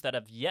 arms that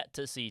have yet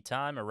to see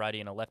time, a righty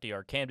and a lefty,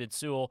 are Camden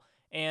Sewell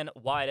and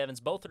Wyatt Evans.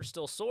 Both are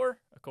still sore,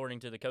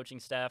 according to the coaching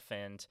staff.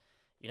 And,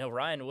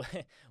 Ryan,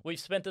 we've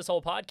spent this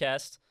whole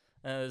podcast,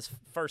 this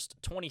first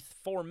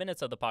 24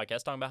 minutes of the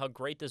podcast, talking about how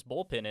great this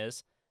bullpen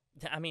is.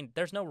 I mean,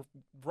 there's no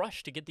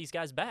rush to get these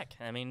guys back.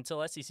 I mean,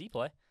 until SEC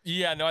play.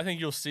 Yeah, no, I think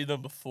you'll see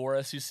them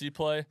before SEC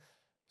play.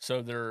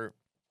 So they're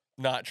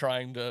not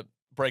trying to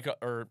break up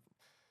or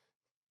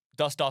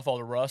dust off all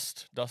the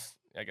rust.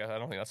 I guess I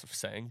don't think that's a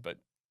saying, but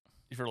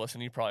if you're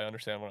listening, you probably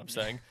understand what I'm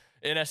saying.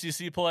 In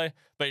SEC play,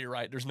 but you're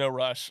right. There's no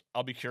rush.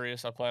 I'll be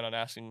curious. I plan on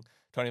asking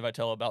Tony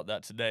Vitello about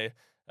that today.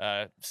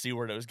 See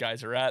where those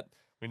guys are at.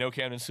 We know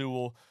Camden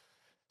Sewell.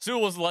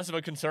 Sewell was less of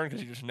a concern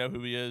because you just know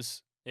who he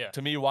is. Yeah.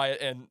 To me,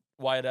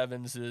 Wyatt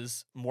Evans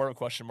is more of a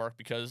question mark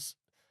because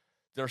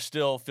there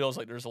still feels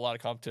like there's a lot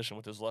of competition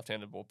with his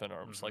left-handed bullpen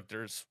arms. Mm-hmm. Like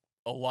there's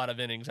a lot of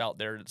innings out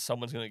there that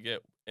someone's going to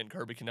get, and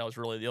Kirby Cannell is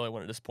really the only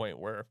one at this point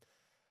where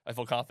I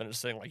feel confident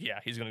saying, like, yeah,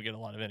 he's going to get a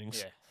lot of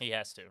innings. Yeah, he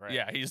has to, right?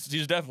 Yeah, he's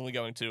definitely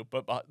going to.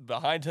 But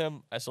behind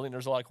him, I still think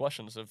there's a lot of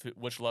questions of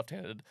which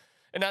left-handed.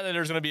 And not that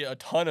there's going to be a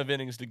ton of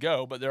innings to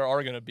go, but there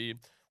are going to be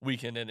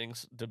weekend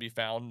innings to be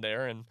found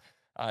there. And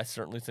I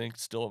certainly think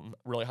still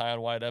really high on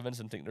Wyatt Evans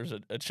and think there's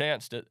a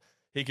chance that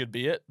he could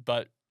be it.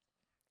 But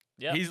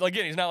he's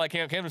not like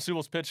Camden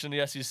Sewell's pitched in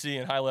the SEC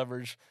in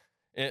high-leverage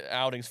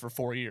outings for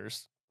 4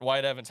 years.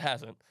 Wyatt Evans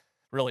hasn't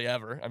really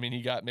ever. I mean,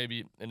 he got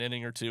maybe an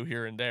inning or two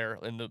here and there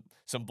in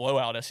some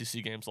blowout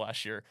SEC games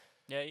last year.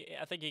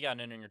 Yeah, I think he got an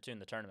inning or two in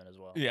the tournament as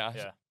well. Yeah,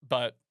 Yeah.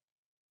 but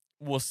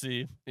we'll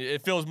see.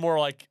 It feels more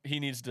like he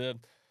needs to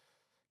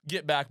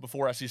get back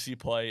before SEC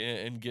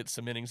play and get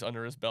some innings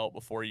under his belt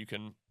before you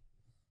can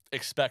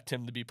expect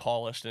him to be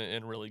polished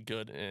and really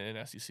good in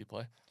SEC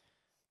play.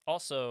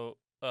 Also,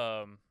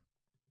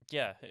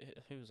 yeah,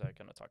 who was I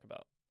going to talk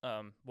about?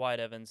 Wyatt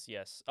Evans,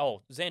 yes.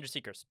 Oh, Xander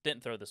Seekers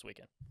didn't throw this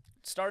weekend.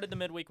 Started the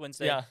midweek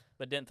Wednesday, Yeah.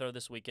 but didn't throw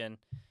this weekend.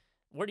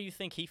 Where do you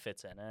think he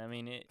fits in? I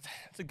mean,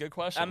 That's a good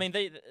question. I mean,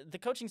 the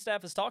coaching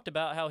staff has talked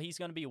about how he's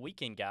going to be a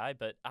weekend guy,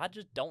 but I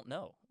just don't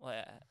know.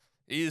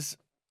 He's,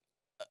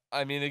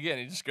 I mean, again,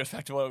 it just goes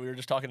back to what we were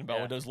just talking about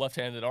Yeah. with those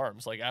left-handed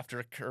arms. Like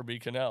after Kirby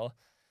Cannell,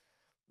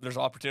 there's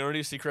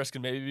opportunity. Seacrest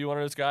can maybe be one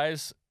of those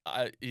guys.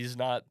 He's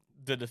not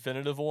the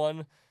definitive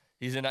one.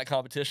 He's in that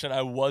competition.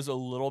 I was a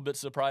little bit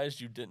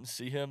surprised you didn't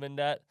see him in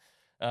that.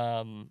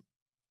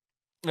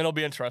 It'll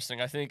be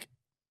interesting. I think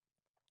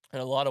in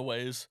a lot of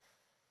ways,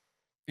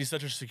 he's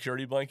such a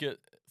security blanket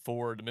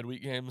for the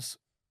midweek games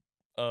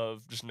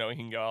of just knowing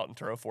he can go out and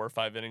throw 4 or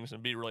 5 innings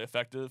and be really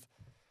effective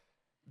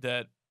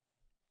that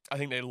I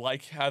think they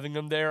like having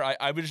him there.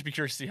 I would just be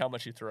curious to see how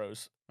much he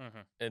throws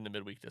in the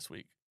midweek this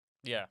week.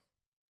 Yeah.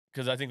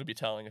 Because I think it'd be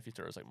telling if he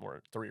throws like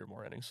 3 or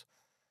more innings.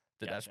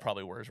 That's Gotcha.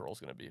 probably where his role is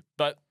going to be.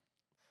 But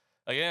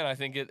again, I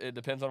think it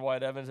depends on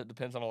Wyatt Evans. It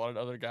depends on a lot of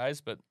other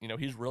guys. But,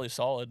 he's really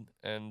solid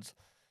and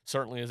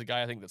certainly is a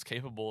guy I think that's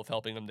capable of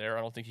helping him there.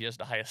 I don't think he has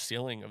the highest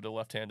ceiling of the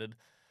left-handed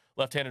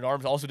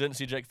arms. Also didn't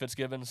see Jake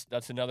Fitzgibbons.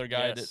 That's another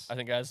guy Yes. that I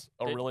think has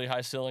a really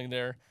high ceiling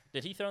there.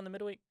 Did he throw in the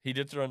midweek? He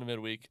did throw in the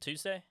midweek.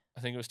 Tuesday?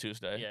 I think it was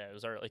Tuesday. Yeah, it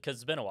was early because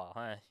it's been a while,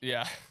 huh?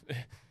 Yeah.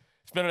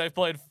 They've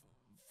played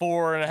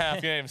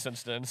 4.5 games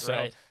since then. So,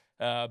 Right.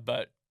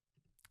 But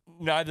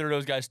neither of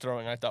those guys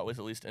throwing I thought was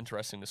at least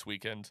interesting this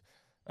weekend.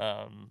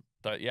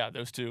 But yeah,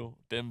 those two,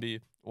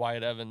 Bimby,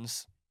 Wyatt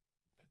Evans,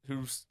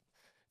 who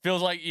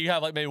feels like you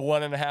have like maybe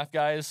 1.5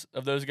 guys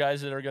of those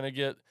guys that are going to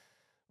get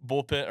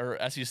bullpen or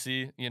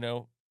SEC,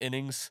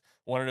 innings.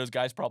 One of those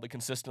guys probably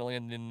consistently,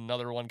 and then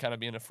another one kind of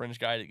being a fringe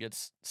guy that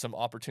gets some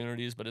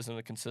opportunities but isn't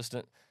a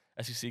consistent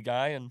SEC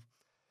guy. And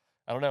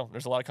I don't know.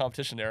 There's a lot of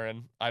competition there,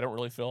 and I don't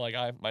really feel like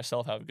I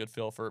myself have a good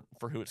feel for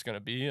who it's going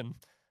to be, and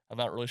I'm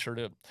not really sure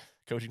the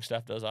coaching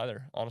staff does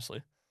either,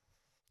 honestly.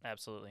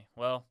 Absolutely.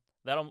 Well,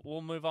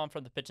 we'll move on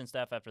from the pitching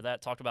staff after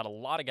that. Talked about a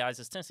lot of guys,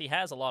 as Tennessee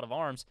has a lot of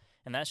arms,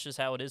 and that's just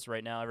how it is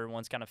right now.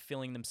 Everyone's kind of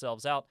feeling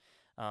themselves out.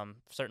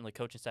 Certainly,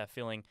 coaching staff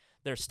feeling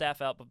their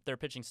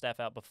pitching staff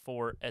out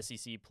before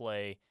SEC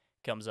play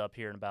comes up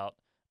here in about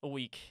a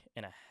week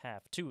and a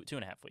half,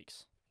 2.5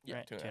 weeks. Yeah,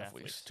 right? 2.5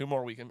 weeks. 2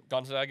 more weekends.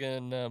 Gonzaga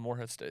and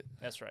Morehead State.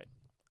 That's right.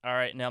 All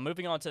right, now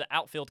moving on to the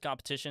outfield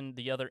competition,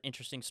 the other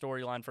interesting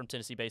storyline from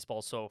Tennessee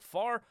baseball so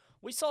far,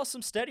 we saw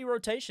some steady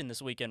rotation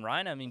this weekend,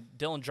 Ryan. I mean,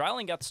 Dylan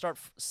Dreiling got to start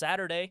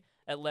Saturday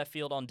at left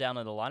field on down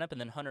in the lineup,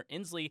 and then Hunter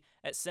Inslee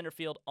at center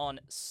field on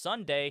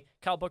Sunday.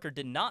 Kyle Booker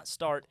did not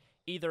start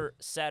either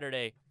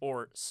Saturday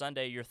or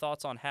Sunday. Your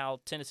thoughts on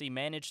how Tennessee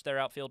managed their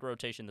outfield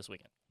rotation this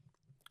weekend?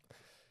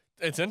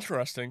 It's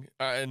interesting,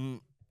 and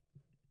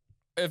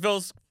it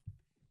feels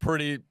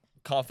pretty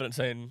confident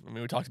saying,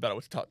 we talked about it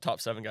with the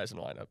top 7 guys in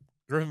the lineup.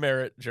 Griffin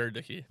Merritt, Jared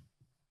Dickey,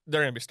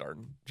 they're going to be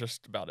starting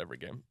just about every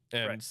game.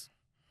 And Right.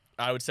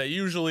 I would say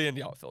usually in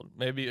the outfield,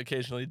 maybe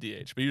occasionally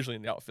DH, but usually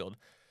in the outfield.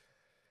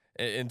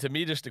 And to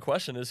me, just the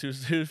question is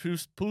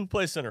who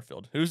plays center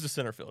field? Who's the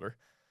center fielder?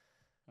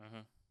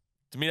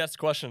 To me, that's the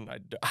question.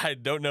 I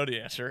don't know the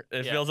answer.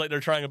 It feels like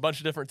they're trying a bunch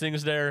of different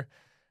things there.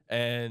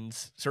 And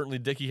certainly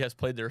Dickey has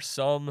played there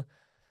some.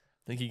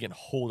 I think he can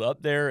hold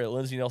up there at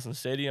Lindsey Nelson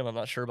Stadium. I'm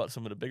not sure about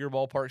some of the bigger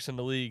ballparks in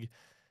the league.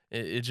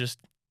 It just,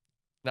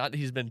 not that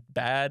he's been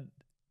bad,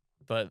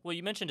 but Well,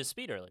 you mentioned his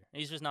speed earlier.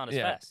 He's just not as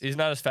fast. he's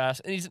not as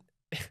fast. And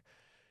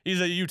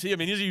he's a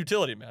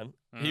utility man.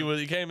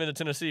 He came into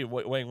Tennessee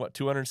weighing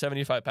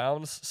 275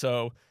 pounds.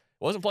 So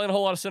wasn't playing a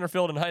whole lot of center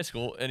field in high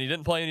school, and he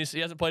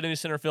hasn't played any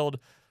center field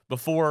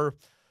before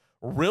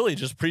really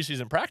just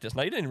preseason practice.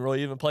 Now, he didn't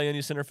really even play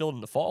any center field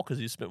in the fall because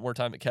he spent more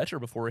time at catcher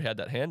before he had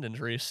that hand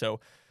injury. So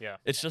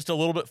it's just a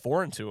little bit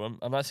foreign to him.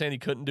 I'm not saying he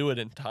couldn't do it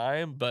in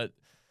time, but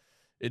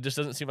it just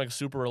doesn't seem like a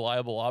super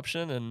reliable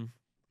option, and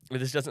it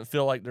just doesn't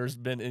feel like there's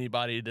been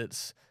anybody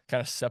that's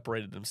kind of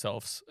separated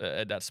themselves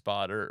at that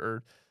spot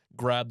or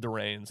grabbed the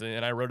reins.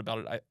 And I wrote about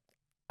it.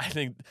 I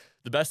think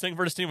the best thing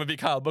for this team would be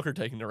Kyle Booker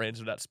taking the reins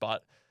of that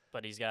spot.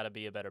 But he's got to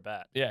be a better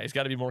bat. Yeah, he's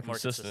got to be more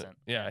consistent. consistent.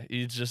 Yeah,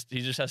 he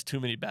just has too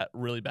many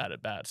really bad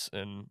at bats,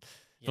 and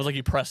feels like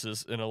he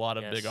presses in a lot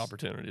of big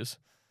opportunities.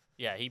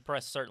 Yeah, he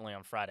pressed certainly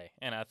on Friday,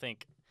 and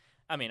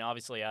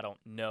obviously I don't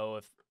know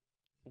if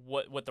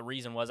what the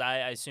reason was.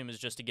 I assume is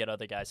just to get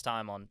other guys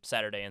time on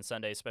Saturday and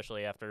Sunday,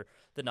 especially after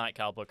the night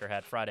Kyle Booker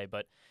had Friday.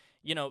 But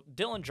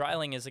Dylan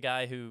Dreiling is a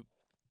guy who,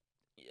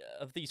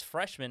 of these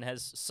freshmen,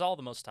 has saw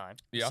the most time,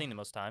 seen the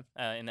most time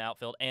in the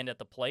outfield and at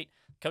the plate.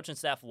 Coaching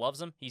staff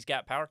loves him. He's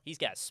got power. He's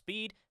got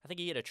speed. I think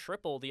he hit a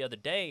triple the other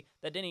day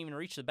that didn't even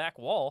reach the back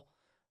wall.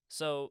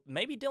 So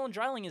maybe Dylan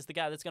Dreiling is the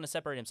guy that's going to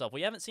separate himself.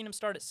 We haven't seen him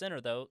start at center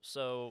though,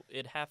 so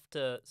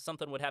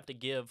something would have to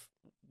give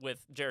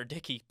with Jared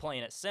Dickey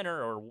playing at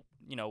center or,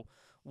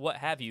 what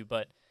have you.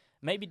 But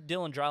maybe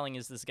Dylan Dreiling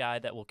is this guy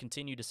that will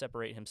continue to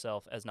separate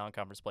himself as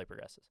non-conference play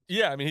progresses.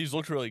 Yeah, I mean, he's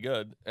looked really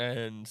good,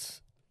 and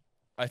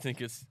I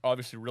think it's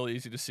obviously really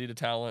easy to see the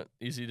talent,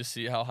 easy to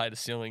see how high the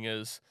ceiling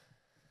is.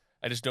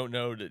 I just don't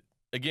know that,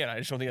 again, I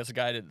just don't think that's a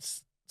guy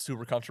that's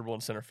super comfortable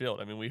in center field.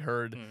 I mean, we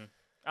heard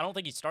I don't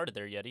think he started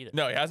there yet either.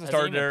 No, he hasn't Has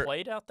started he even there.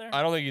 played out there?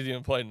 I don't think he's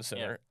even played in the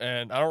center.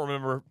 And I don't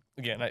remember,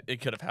 again, it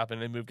could have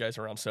happened. They moved guys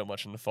around so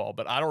much in the fall.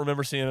 But I don't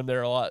remember seeing him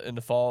there a lot in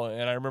the fall.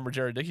 And I remember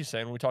Jared Dickey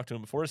saying, when we talked to him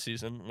before the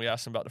season, we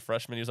asked him about the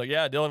freshman. He was like,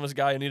 yeah, Dylan was a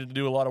guy who needed to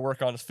do a lot of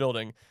work on his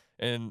fielding.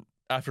 And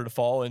after the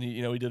fall, and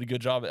he did a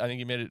good job. I think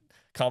he made a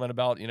comment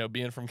about,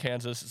 being from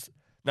Kansas, it's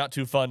not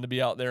too fun to be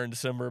out there in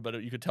December,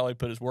 but you could tell he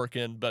put his work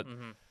in. But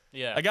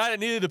Yeah. a guy that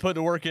needed to put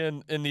the work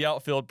in the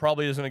outfield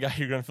probably isn't a guy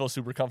you're going to feel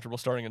super comfortable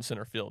starting in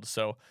center field.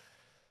 So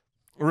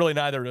really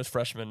neither of those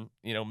freshmen,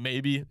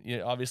 maybe.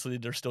 Obviously,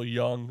 they're still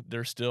young.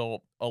 There's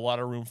still a lot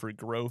of room for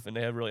growth, and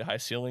they have really high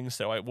ceilings,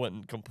 so I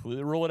wouldn't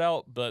completely rule it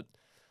out. But,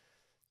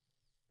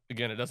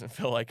 again, it doesn't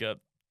feel like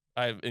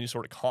I have any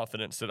sort of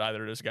confidence that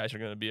either of those guys are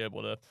going to be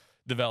able to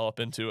develop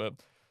into a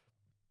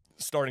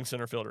starting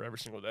center fielder every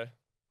single day.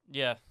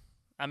 Yeah.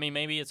 I mean,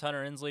 maybe it's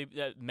Hunter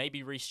Inslee.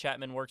 Maybe Reese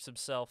Chapman works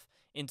himself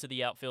into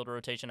the outfield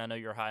rotation. I know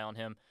you're high on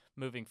him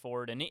moving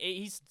forward, and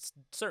he's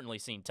certainly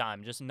seen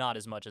time, just not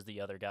as much as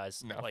the other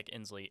guys like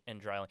Inslee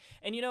and Dreiling.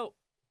 And,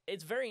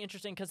 it's very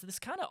interesting because this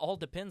kind of all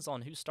depends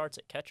on who starts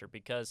at catcher,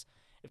 because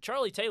if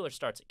Charlie Taylor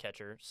starts at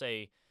catcher,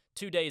 say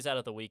 2 days out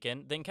of the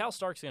weekend, then Cal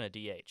Stark's going to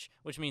DH,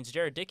 which means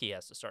Jared Dickey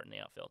has to start in the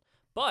outfield.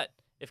 But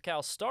if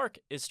Cal Stark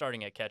is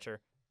starting at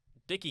catcher,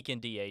 Dickey can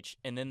DH,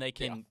 and then they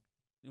can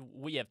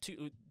we have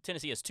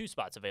Tennessee has 2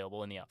 spots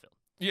available in the outfield.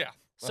 Yeah,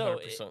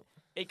 100%. So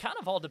it kind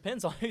of all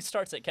depends on who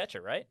starts at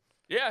catcher, right?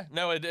 Yeah,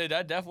 no,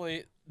 that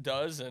definitely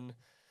does, and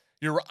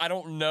I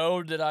don't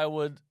know that I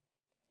would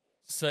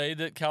say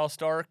that Cal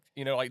Stark,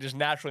 just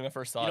naturally my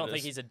first thought. You don't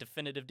think he's a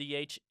definitive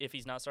DH if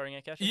he's not starting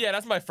at catcher? Yeah,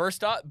 that's my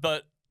first thought,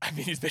 but I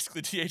mean, he's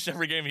basically DH'd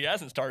every game he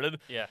hasn't started.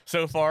 Yeah.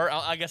 So far,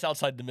 I guess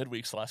outside the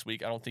midweeks last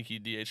week, I don't think he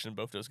DH'd in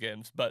both those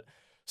games, but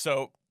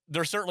so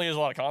there certainly is a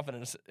lot of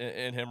confidence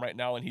in him right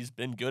now, and he's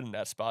been good in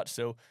that spot.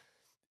 So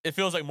it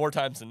feels like more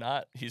times than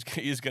not, he's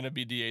going to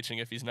be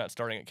DHing if he's not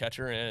starting at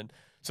catcher, and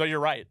so you're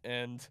right,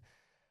 and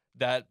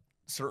that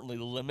certainly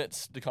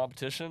limits the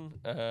competition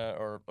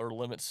or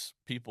limits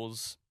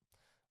people's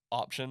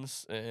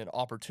options and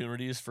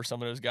opportunities for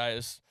some of those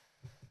guys.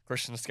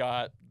 Christian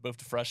Scott, both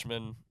the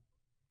freshmen,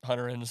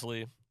 Hunter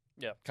Inslee,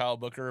 Kyle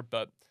Booker,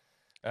 but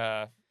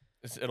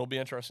it'll be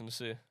interesting to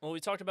see. Well,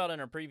 we talked about in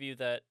our preview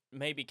that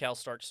maybe Cal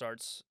Stark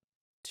starts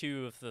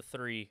 2 of the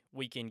 3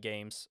 weekend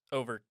games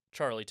over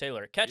Charlie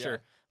Taylor at catcher.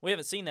 Yeah. We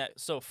haven't seen that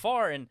so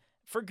far, and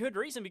for good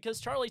reason,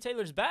 because Charlie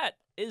Taylor's bat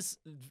is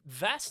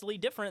vastly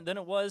different than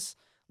it was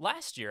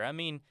last year. I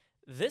mean,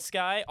 this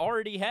guy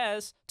already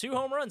has 2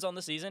 home runs on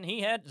the season.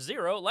 He had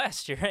 0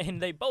 last year, and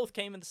they both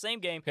came in the same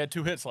game. He had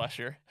 2 hits last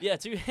year. Yeah,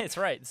 2 hits,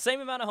 right. Same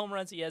amount of home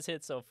runs he has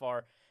hit so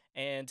far,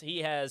 and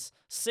he has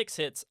 6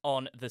 hits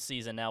on the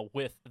season now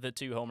with the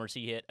 2 homers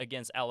he hit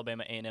against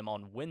Alabama A&M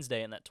on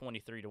Wednesday in that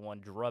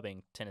 23-1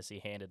 drubbing Tennessee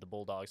handed the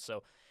Bulldogs.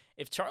 So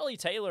if Charlie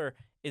Taylor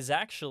is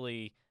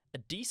actually a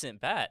decent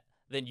bat,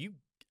 then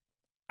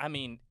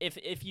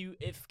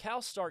if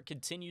Cal Stark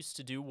continues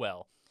to do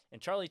well and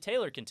Charlie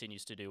Taylor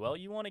continues to do well,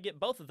 you want to get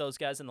both of those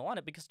guys in the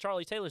lineup because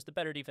Charlie Taylor's the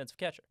better defensive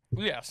catcher.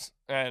 Yes,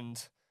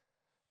 and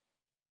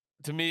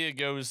to me it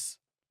goes,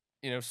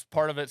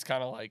 part of it's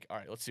kind of like, all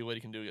right, let's see what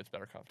he can do against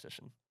better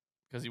competition,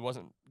 because he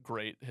wasn't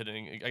great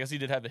hitting. I guess he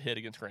did have a hit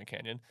against Grand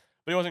Canyon,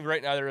 but he wasn't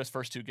great in either of his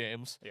first 2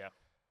 games. Yeah.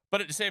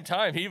 But at the same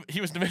time,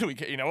 he was the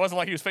midweek. It wasn't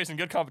like he was facing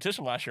good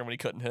competition last year when he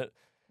couldn't hit.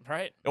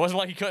 Right. It wasn't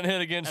like he couldn't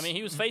hit against. I mean,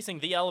 he was facing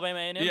the Alabama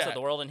A&Ms of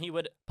the world, and he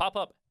would pop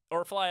up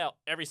or fly out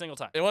every single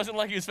time. It wasn't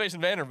like he was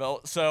facing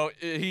Vanderbilt, so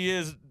he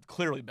is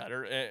clearly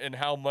better. And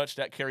how much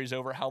that carries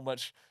over,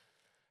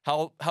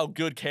 how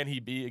good can he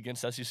be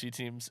against SEC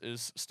teams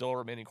is still a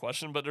remaining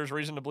question. But there's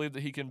reason to believe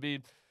that he can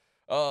be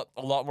a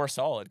lot more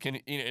solid.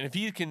 And if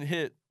he can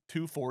hit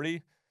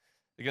 240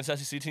 against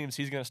SEC teams,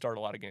 he's going to start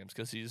a lot of games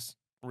because he's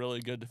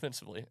really good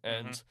defensively.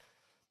 And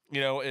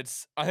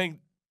I think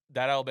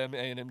that Alabama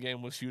A&M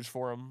game was huge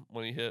for him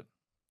when he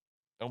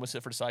almost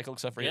hit for the cycle,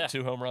 except for he hit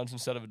 2 home runs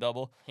instead of a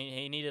double.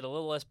 He needed a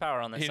little less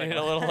power on that. He needed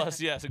a little less,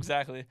 yes,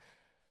 exactly.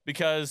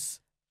 Because,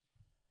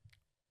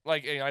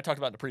 I talked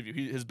about in the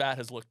preview, his bat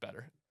has looked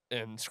better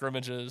in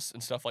scrimmages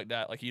and stuff like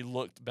that. Like, he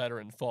looked better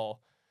in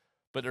fall.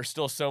 But there's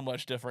still so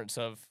much difference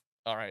of,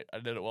 all right, I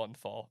did it well in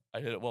fall.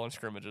 I did it well in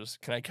scrimmages.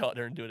 Can I go out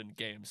there and do it in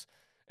games?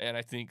 And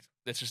I think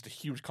that's just a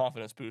huge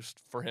confidence boost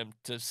for him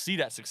to see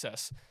that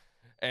success.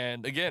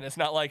 And, again, it's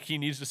not like he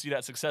needs to see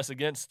that success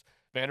against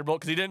Vanderbilt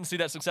because he didn't see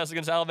that success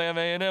against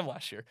Alabama A&M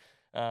last year.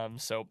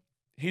 So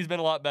he's been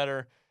a lot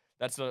better.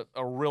 That's a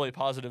really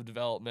positive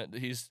development.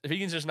 If he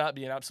can just not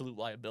be an absolute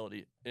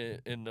liability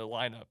in the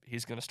lineup,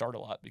 he's going to start a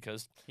lot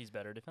because he's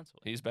better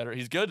defensively. He's better.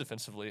 He's good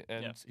defensively,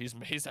 and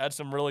he's had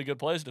some really good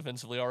plays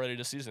defensively already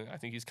this season. I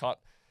think he's caught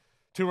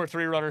 2 or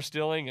 3 runners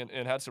stealing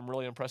and had some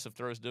really impressive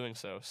throws doing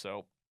so.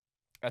 So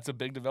that's a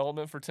big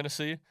development for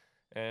Tennessee.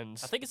 And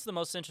I think it's the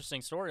most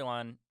interesting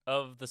storyline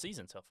of the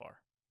season so far.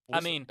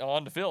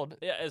 on the field.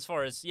 Yeah, as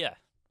far as, Yeah.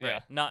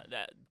 not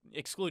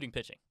excluding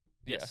pitching.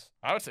 Yes.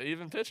 Yeah. I would say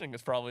even pitching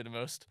is probably the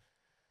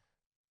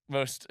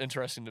most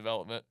interesting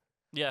development.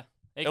 Yeah.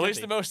 At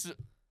least the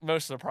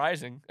most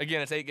surprising.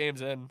 Again, it's 8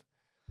 games in.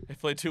 They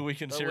played 2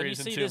 weekend But series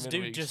when you in see 2 this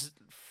dude midweeks. just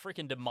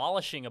freaking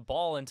demolishing a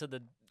ball into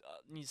the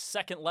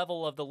second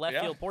level of the left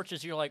Yeah. field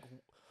porches, you're like,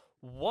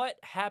 what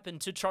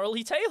happened to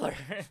Charlie Taylor?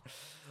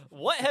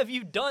 What have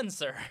you done,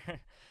 sir?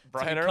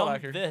 Brian to become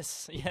Urlacher.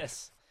 This,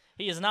 yes.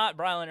 He is not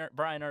Brian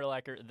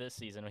Urlacher this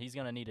season. He's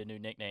going to need a new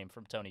nickname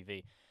from Tony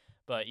V.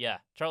 But, yeah,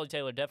 Charlie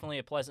Taylor, definitely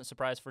a pleasant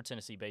surprise for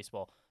Tennessee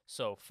baseball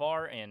so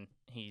far, and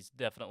he's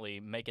definitely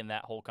making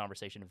that whole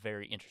conversation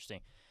very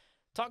interesting.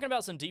 Talking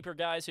about some deeper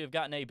guys who have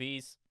gotten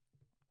ABs,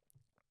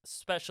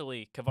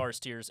 especially Kavaris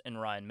Tears and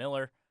Ryan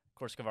Miller. Of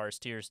course, Kavaris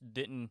Tears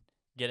didn't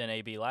get an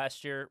AB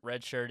last year,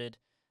 redshirted,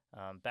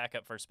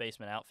 backup first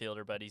baseman,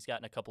 outfielder, but he's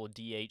gotten a couple of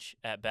DH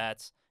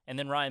at-bats. And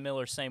then Ryan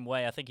Miller, same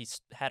way. I think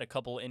he's had a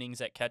couple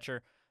innings at catcher.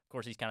 Of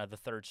course, he's kind of the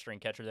third-string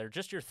catcher there.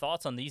 Just your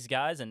thoughts on these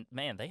guys, and,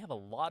 man, they have a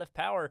lot of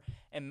power,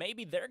 and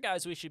maybe they're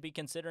guys we should be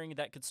considering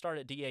that could start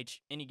at DH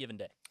any given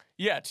day.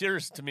 Yeah,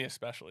 Tears to me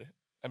especially.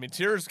 I mean,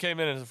 Tears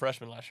came in as a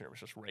freshman last year and was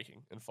just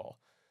raking in fall.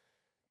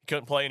 He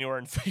couldn't play anywhere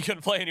in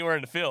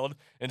the field,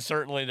 and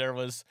certainly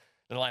the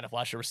lineup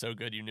last year was so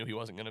good you knew he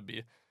wasn't going to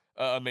be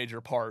a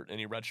major part,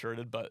 and he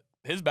redshirted. But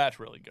his bat's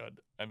really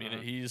good. I mean,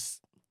 he's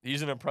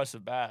an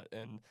impressive bat,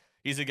 and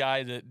he's a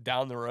guy that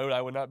down the road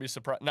I would not be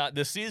surprised. Not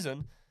this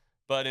season,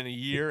 but in a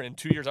year, in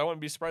 2 years, I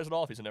wouldn't be surprised at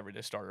all if he's an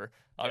everyday starter.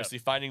 Obviously,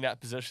 finding that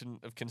position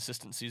of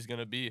consistency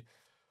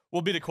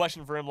will be the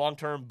question for him long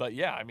term. But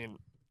yeah, I mean,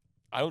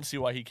 I don't see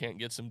why he can't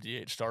get some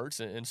DH starts,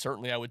 and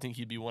certainly I would think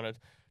he'd be one of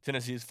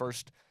Tennessee's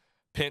first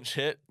pinch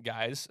hit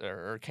guys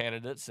or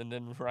candidates. And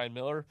then Ryan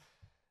Miller,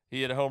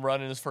 he had a home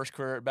run in his first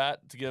career at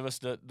bat to give us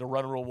the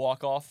run rule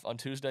walk off on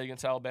Tuesday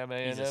against Alabama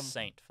A&M. He's a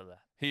saint for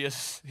that. He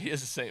is a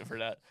saint for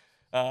that.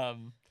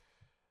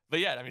 But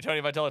yeah, I mean, Tony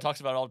Vitello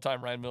talks about it all the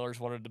time. Ryan Miller is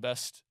one of the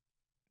best.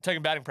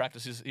 Taking batting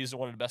practice, he's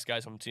one of the best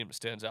guys on the team that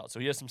stands out.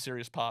 So he has some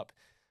serious pop.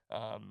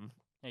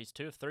 He's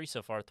 2 of 3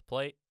 so far at the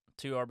plate,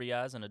 2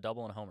 RBIs and a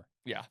double and a homer.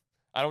 Yeah,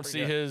 I don't Pretty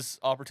see good. his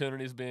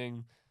opportunities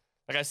being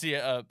like I see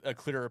a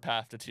clearer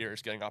path to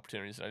Tears getting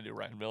opportunities than I do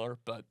Ryan Miller.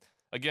 But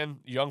again,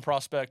 young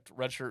prospect,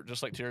 redshirt,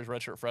 just like Tears,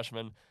 redshirt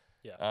freshman.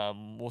 Yeah.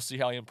 We'll see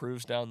how he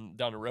improves down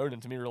the road.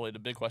 And to me, really, the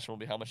big question will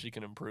be how much he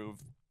can improve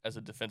as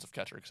a defensive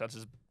catcher, because that's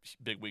his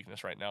big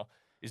weakness right now.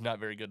 He's not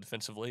very good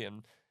defensively, and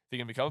if he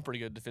can become a pretty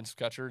good defensive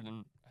catcher,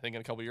 then I think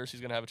in a couple of years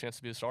he's going to have a chance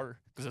to be a starter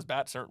because his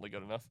bat's certainly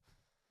good enough.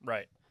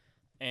 Right.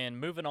 And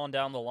moving on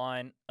down the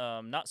line,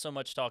 not so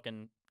much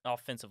talking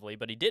offensively,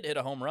 but he did hit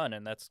a home run,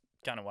 and that's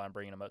kind of why I'm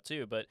bringing him up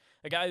too. But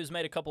a guy who's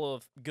made a couple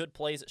of good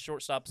plays at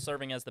shortstop,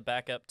 serving as the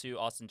backup to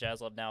Austin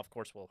Jaslov. Now, of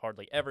course, we'll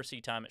hardly ever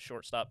see time at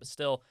shortstop, but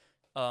still,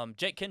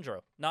 Jake Kendrow,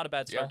 not a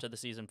bad start to the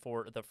season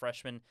for the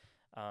freshman.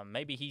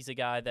 Maybe he's a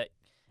guy that,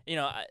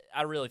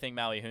 I really think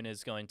Maui Ahuna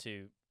is going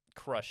to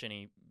crush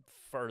any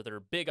further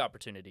big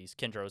opportunities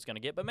Kendrow is going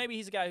to get, but maybe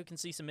he's a guy who can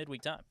see some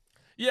midweek time.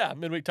 Yeah,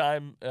 midweek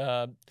time,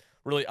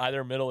 really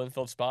either middle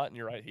infield spot, and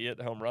you're right, he hit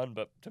the home run,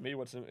 but to me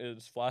what's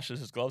his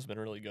flashes, his glove's been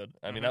really good.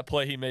 I mean, that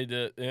play he made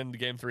in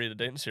Game 3 of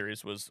the Dayton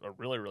series was a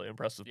really, really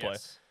impressive play,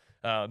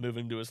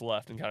 moving to his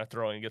left and kind of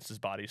throwing against his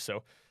body.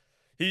 So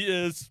he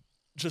is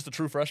just a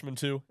true freshman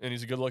too, and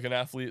he's a good-looking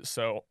athlete,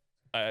 so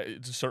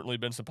it's certainly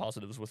been some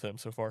positives with him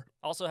so far.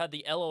 Also had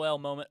the LOL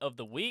moment of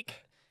the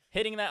week,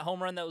 hitting that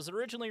home run that was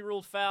originally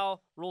ruled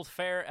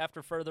fair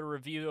after further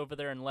review over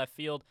there in left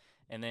field,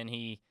 and then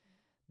he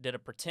did a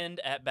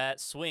pretend at-bat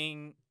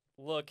swing,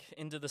 look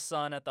into the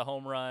sun at the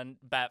home run,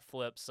 bat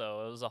flip,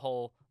 so it was a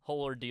whole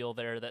ordeal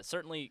there that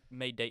certainly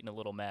made Dayton a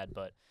little mad,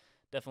 but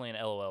definitely an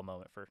LOL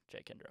moment for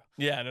Jake Kendrow.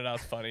 Yeah, no, that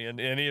was funny, and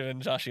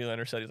even Josh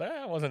Elander said he's like,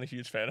 I wasn't a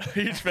huge fan of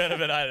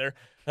it either,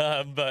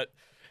 but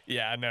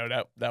yeah, no,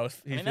 that was.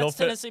 That's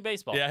Tennessee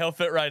baseball. Yeah, he'll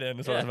fit right in.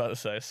 Is what I was about to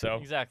say. So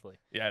exactly.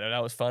 Yeah, no,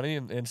 that was funny,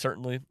 and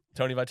certainly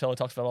Tony Vitello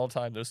talks about all the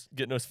time.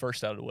 Getting those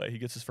first out of the way. He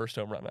gets his first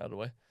home run out of the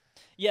way.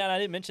 Yeah, and I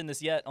didn't mention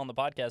this yet on the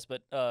podcast,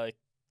 but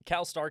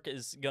Cal Stark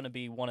is going to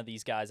be one of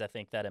these guys, I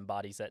think, that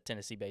embodies that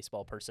Tennessee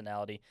baseball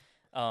personality.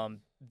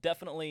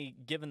 Definitely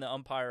given the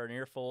umpire an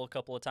earful a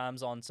couple of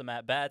times on some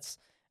at-bats.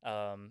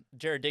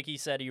 Jared Dickey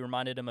said he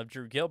reminded him of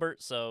Drew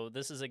Gilbert, so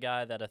this is a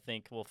guy that I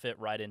think will fit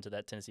right into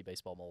that Tennessee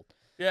baseball mold.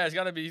 Yeah, he's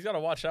got to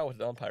watch out with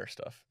the umpire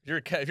stuff.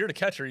 If you're the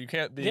catcher, you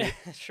can't be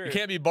sure. You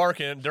can't be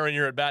barking during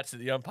your at-bats at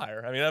the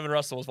umpire. I mean, Evan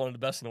Russell was one of the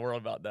best in the world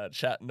about that,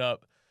 chatting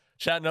up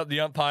the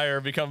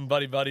umpire, becoming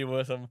buddy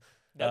with him.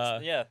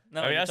 That's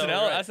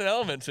an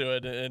element to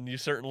it, and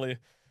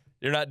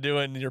you're not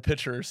doing your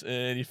pitchers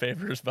any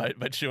favors by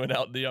chewing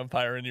out the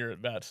umpire in your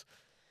at-bats.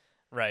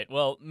 Right.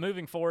 Well,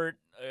 moving forward,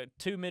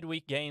 2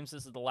 midweek games.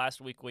 This is the last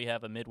week we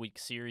have a midweek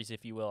series,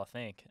 if you will, I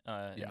think,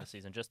 in the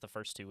season, just the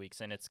first 2 weeks.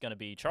 And it's going to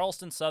be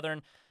Charleston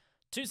Southern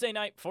Tuesday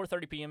night,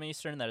 4:30 p.m.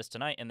 Eastern. That is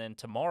tonight. And then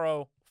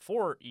tomorrow,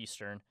 4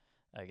 Eastern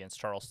against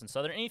Charleston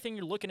Southern. Anything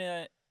you're looking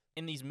at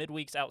in these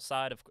midweeks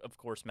outside of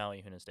course,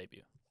 Maui Ahuna's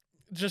debut?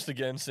 Just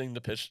again seeing the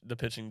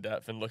pitching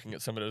depth and looking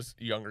at some of those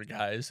younger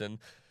guys, and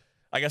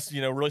I guess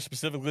really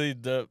specifically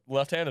the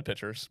left-handed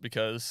pitchers,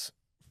 because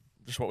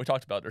just what we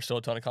talked about, there's still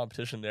a ton of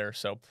competition there.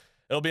 So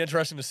it'll be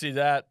interesting to see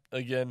that.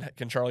 Again,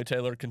 can Charlie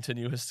Taylor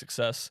continue his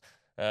success?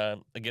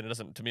 Again,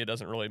 it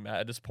doesn't really matter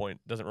at this point.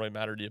 It doesn't really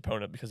matter to the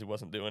opponent because he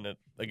wasn't doing it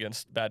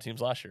against bad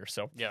teams last year.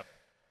 So yeah,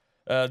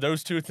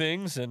 those two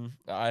things, and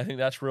I think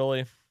that's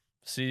really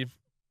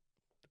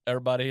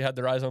everybody had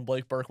their eyes on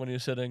Blake Burke when he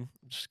was hitting,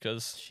 just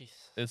because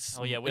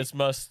it's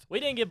must. We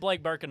didn't give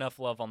Blake Burke enough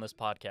love on this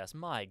podcast.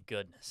 My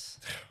goodness,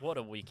 what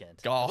a weekend!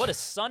 God. What a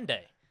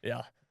Sunday!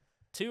 Yeah,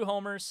 2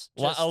 homers,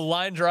 a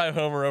line drive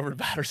homer over to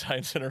batter's eye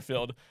in center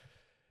field,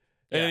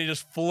 and then he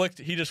just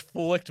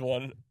flicked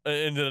one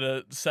into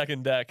the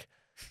second deck.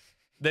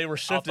 They were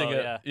shifting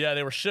it. Yeah,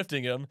 they were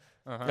shifting him,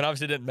 and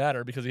obviously it didn't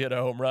matter because he hit a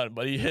home run,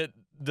 but he hit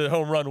the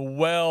home run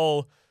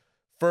well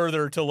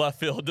further to left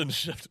field than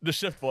the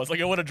shift was.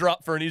 Like, it would have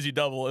dropped for an easy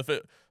double if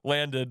it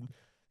landed,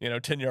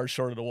 10 yards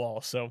short of the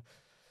wall. So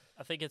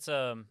I think it's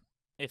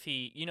if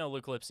he,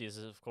 Luke Lipsy is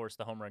of course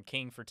the home run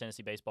king for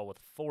Tennessee baseball with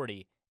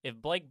 40.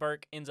 If Blake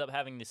Burke ends up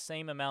having the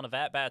same amount of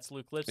at bats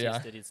Luke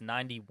Lipsy did, it's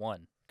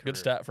 91. Good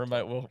stat from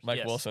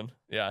Mike Wilson.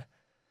 Yeah,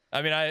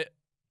 I mean,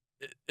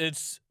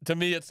 to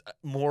me it's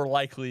more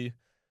likely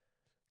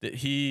that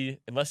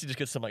unless he just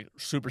gets some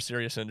super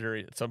serious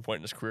injury at some point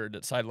in his career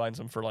that sidelines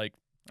him for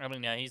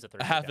he's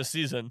a half a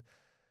season,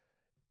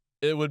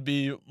 it would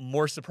be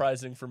more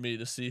surprising for me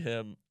to see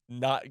him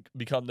not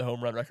become the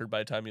home run record by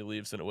the time he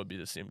leaves than it would be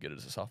to see him get it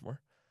as a sophomore.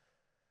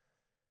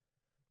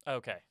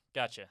 Okay,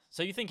 gotcha.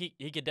 So you think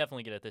he could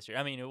definitely get it this year?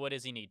 I mean, what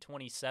does he need,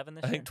 27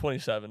 this year? I think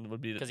 27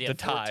 would be the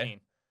tie. 14.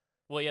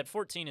 Well, he had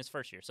 14 his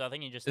first year, so I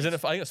think he just I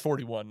think it's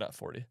 41, not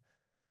 40.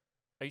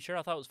 Are you sure?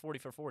 I thought it was 40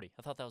 for 40.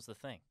 I thought that was the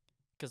thing,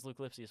 because Luke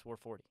Lipsy is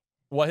 440.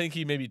 Well, I think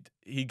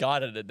he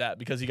got it at that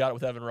because he got it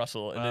with Evan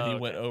Russell, and then he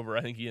went over.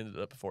 I think he ended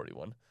up at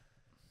 41.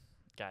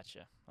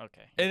 Gotcha.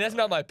 Okay. And that's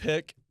not my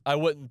pick. I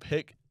wouldn't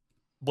pick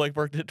Blake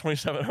Burke to hit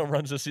 27 home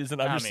runs this season.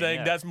 I'm just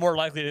saying that's more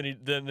likely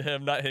than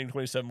him not hitting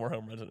 27 more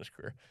home runs in his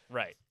career.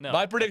 Right. No.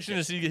 My prediction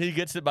is he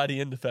gets it by the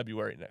end of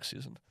February next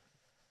season.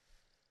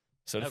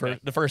 So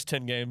the first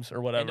 10 games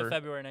or whatever. End of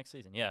February next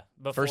season, yeah.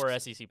 Before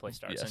SEC play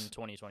starts in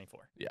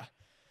 2024. Yeah.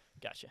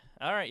 Gotcha.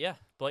 All right, yeah.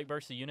 Blake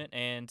Burke's the unit,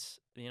 and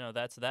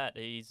that's that.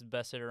 He's the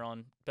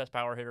best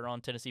power hitter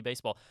on Tennessee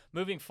baseball.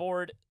 Moving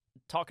forward,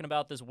 talking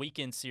about this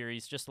weekend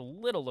series, just a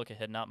little look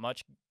ahead, not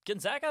much.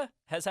 Gonzaga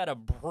has had a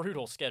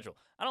brutal schedule.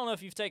 I don't know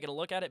if you've taken a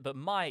look at it, but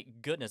my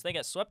goodness, they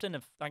got swept in,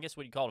 I guess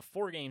what you call a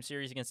 4-game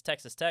series against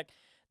Texas Tech.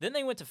 Then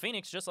they went to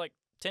Phoenix, just like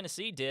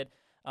Tennessee did.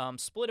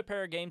 Split a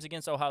pair of games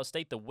against Ohio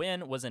State. The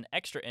win was in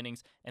extra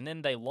innings, and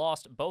then they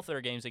lost both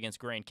their games against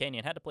Grand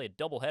Canyon. Had to play a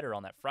doubleheader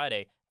on that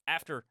Friday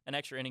after an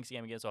extra innings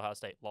game against Ohio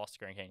State, lost to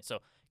Grand Canyon. So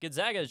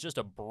Gonzaga is just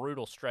a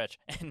brutal stretch,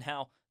 and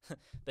now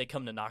they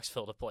come to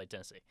Knoxville to play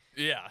Tennessee.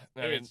 Yeah,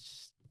 I mean,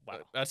 wow,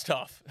 that's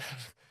tough.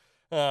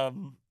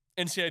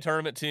 NCAA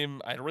tournament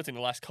team, I really think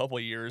the last couple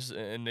of years,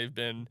 and they've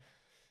been,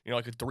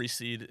 like a 3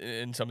 seed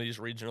in some of these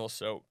regionals.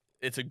 So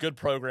it's a good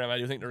program. I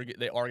do think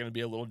they are going to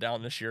be a little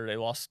down this year. They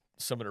lost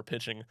some of their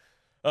pitching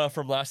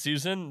from last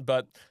season,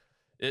 but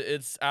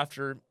it's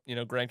after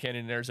Grand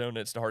Canyon and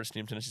Arizona. It's the hardest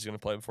team Tennessee's going to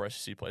play before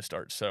SEC play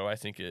starts. So I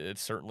think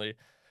it's certainly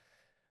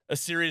a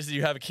series that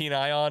you have a keen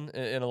eye on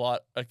in a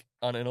lot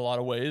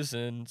of ways,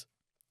 and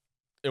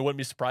it wouldn't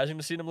be surprising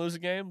to see them lose a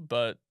game.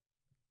 But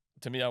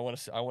to me, I want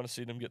to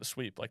see them get the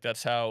sweep. Like,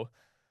 that's how.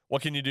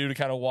 What can you do to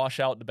kind of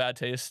wash out the bad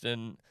taste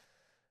and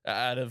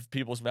out of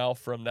people's mouth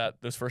from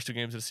those first 2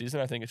 games of the season?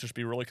 I think it's just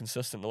be really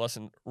consistent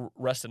the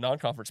rest of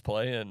non-conference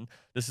play, and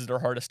this is their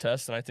hardest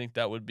test, and I think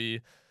that would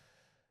be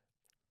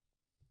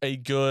a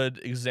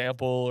good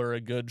example or a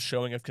good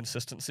showing of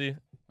consistency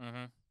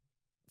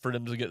for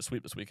them to get a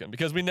sweep this weekend.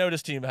 Because we know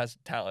this team has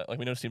talent. Like,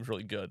 we know this team's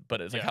really good, but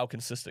it's like, how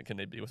consistent can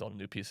they be with all the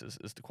new pieces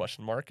is the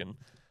question mark, and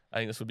I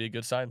think this would be a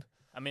good sign.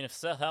 I mean, if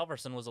Seth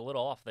Halverson was a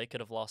little off, they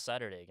could have lost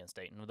Saturday against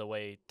Dayton with the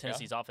way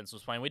Tennessee's offense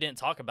was playing. We didn't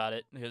talk about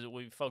it because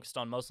we focused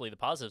on mostly the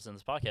positives in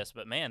this podcast,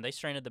 but, man, they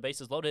stranded the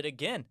bases loaded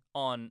again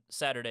on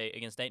Saturday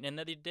against Dayton, and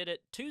then they did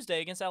it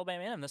Tuesday against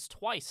Alabama A&M. That's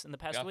twice in the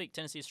past week.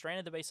 Tennessee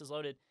stranded the bases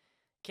loaded.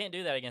 Can't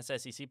do that against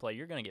SEC play.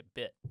 You're going to get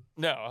bit.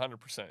 No,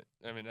 100%.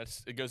 I mean,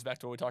 it goes back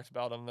to what we talked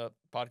about on the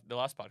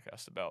last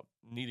podcast about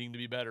needing to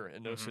be better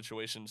in those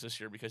situations this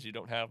year because you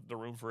don't have the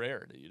room for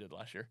error that you did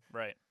last year.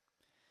 Right.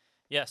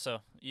 Yeah, so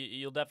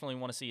you'll definitely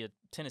want to see a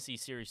Tennessee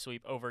series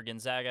sweep over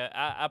Gonzaga.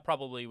 I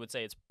probably would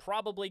say it's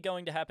probably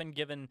going to happen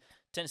given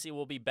Tennessee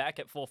will be back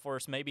at full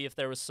force. Maybe if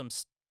there was some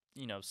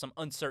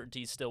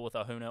uncertainty still with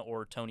Ahuna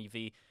or Tony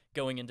V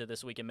going into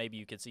this weekend, maybe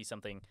you could see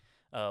something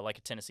like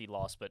a Tennessee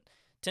loss. But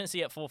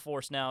Tennessee at full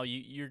force now,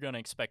 you're going to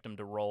expect them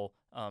to roll,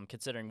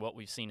 considering what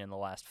we've seen in the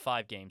last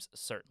 5 games,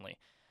 certainly.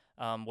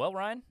 Well,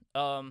 Ryan,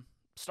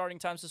 starting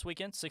times this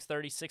weekend,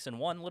 6:30, 6 and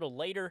 1. A little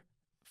later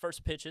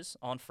first pitches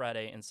on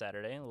Friday and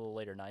Saturday, a little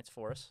later nights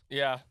for us.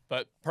 Yeah,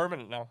 but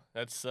permanent now.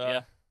 That's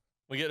Yeah.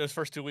 We get those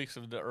first 2 weeks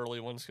of the early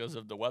ones because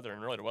of the weather,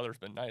 and really the weather's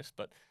been nice.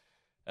 But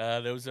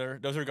those are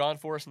gone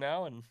for us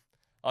now, and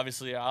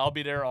obviously I'll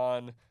be there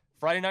on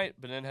Friday night,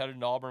 but then headed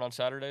to Auburn on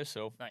Saturday.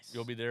 So Nice.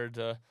 you'll be there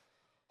to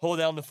hold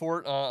down the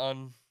fort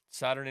on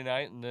Saturday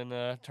night, and then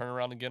turn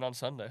around again on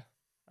Sunday.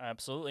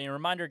 Absolutely. And a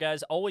reminder,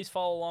 guys, always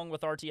follow along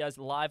with RTI's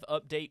live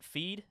update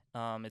feed.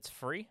 It's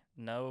free.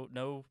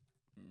 No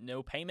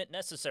payment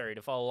necessary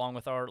to follow along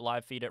with our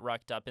live feed at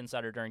Rocky Top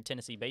Insider during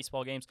Tennessee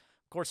baseball games.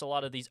 Of course, a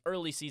lot of these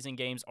early season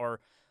games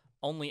are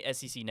only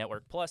SEC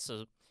Network Plus,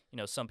 so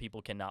some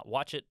people cannot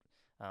watch it,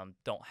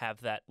 don't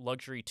have that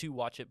luxury to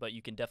watch it, but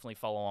you can definitely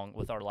follow along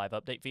with our live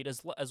update feed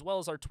as well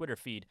as our Twitter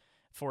feed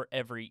for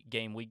every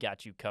game. We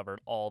got you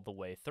covered all the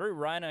way through.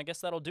 Ryan, I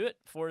guess that'll do it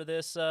for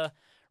this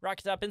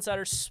Rocky Top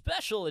Insider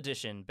Special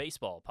Edition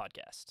baseball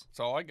podcast. That's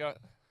all I got.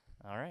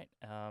 All right.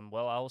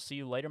 Well, I will see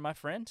you later, my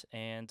friend,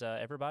 and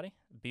everybody,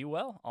 be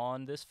well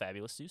on this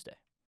fabulous Tuesday.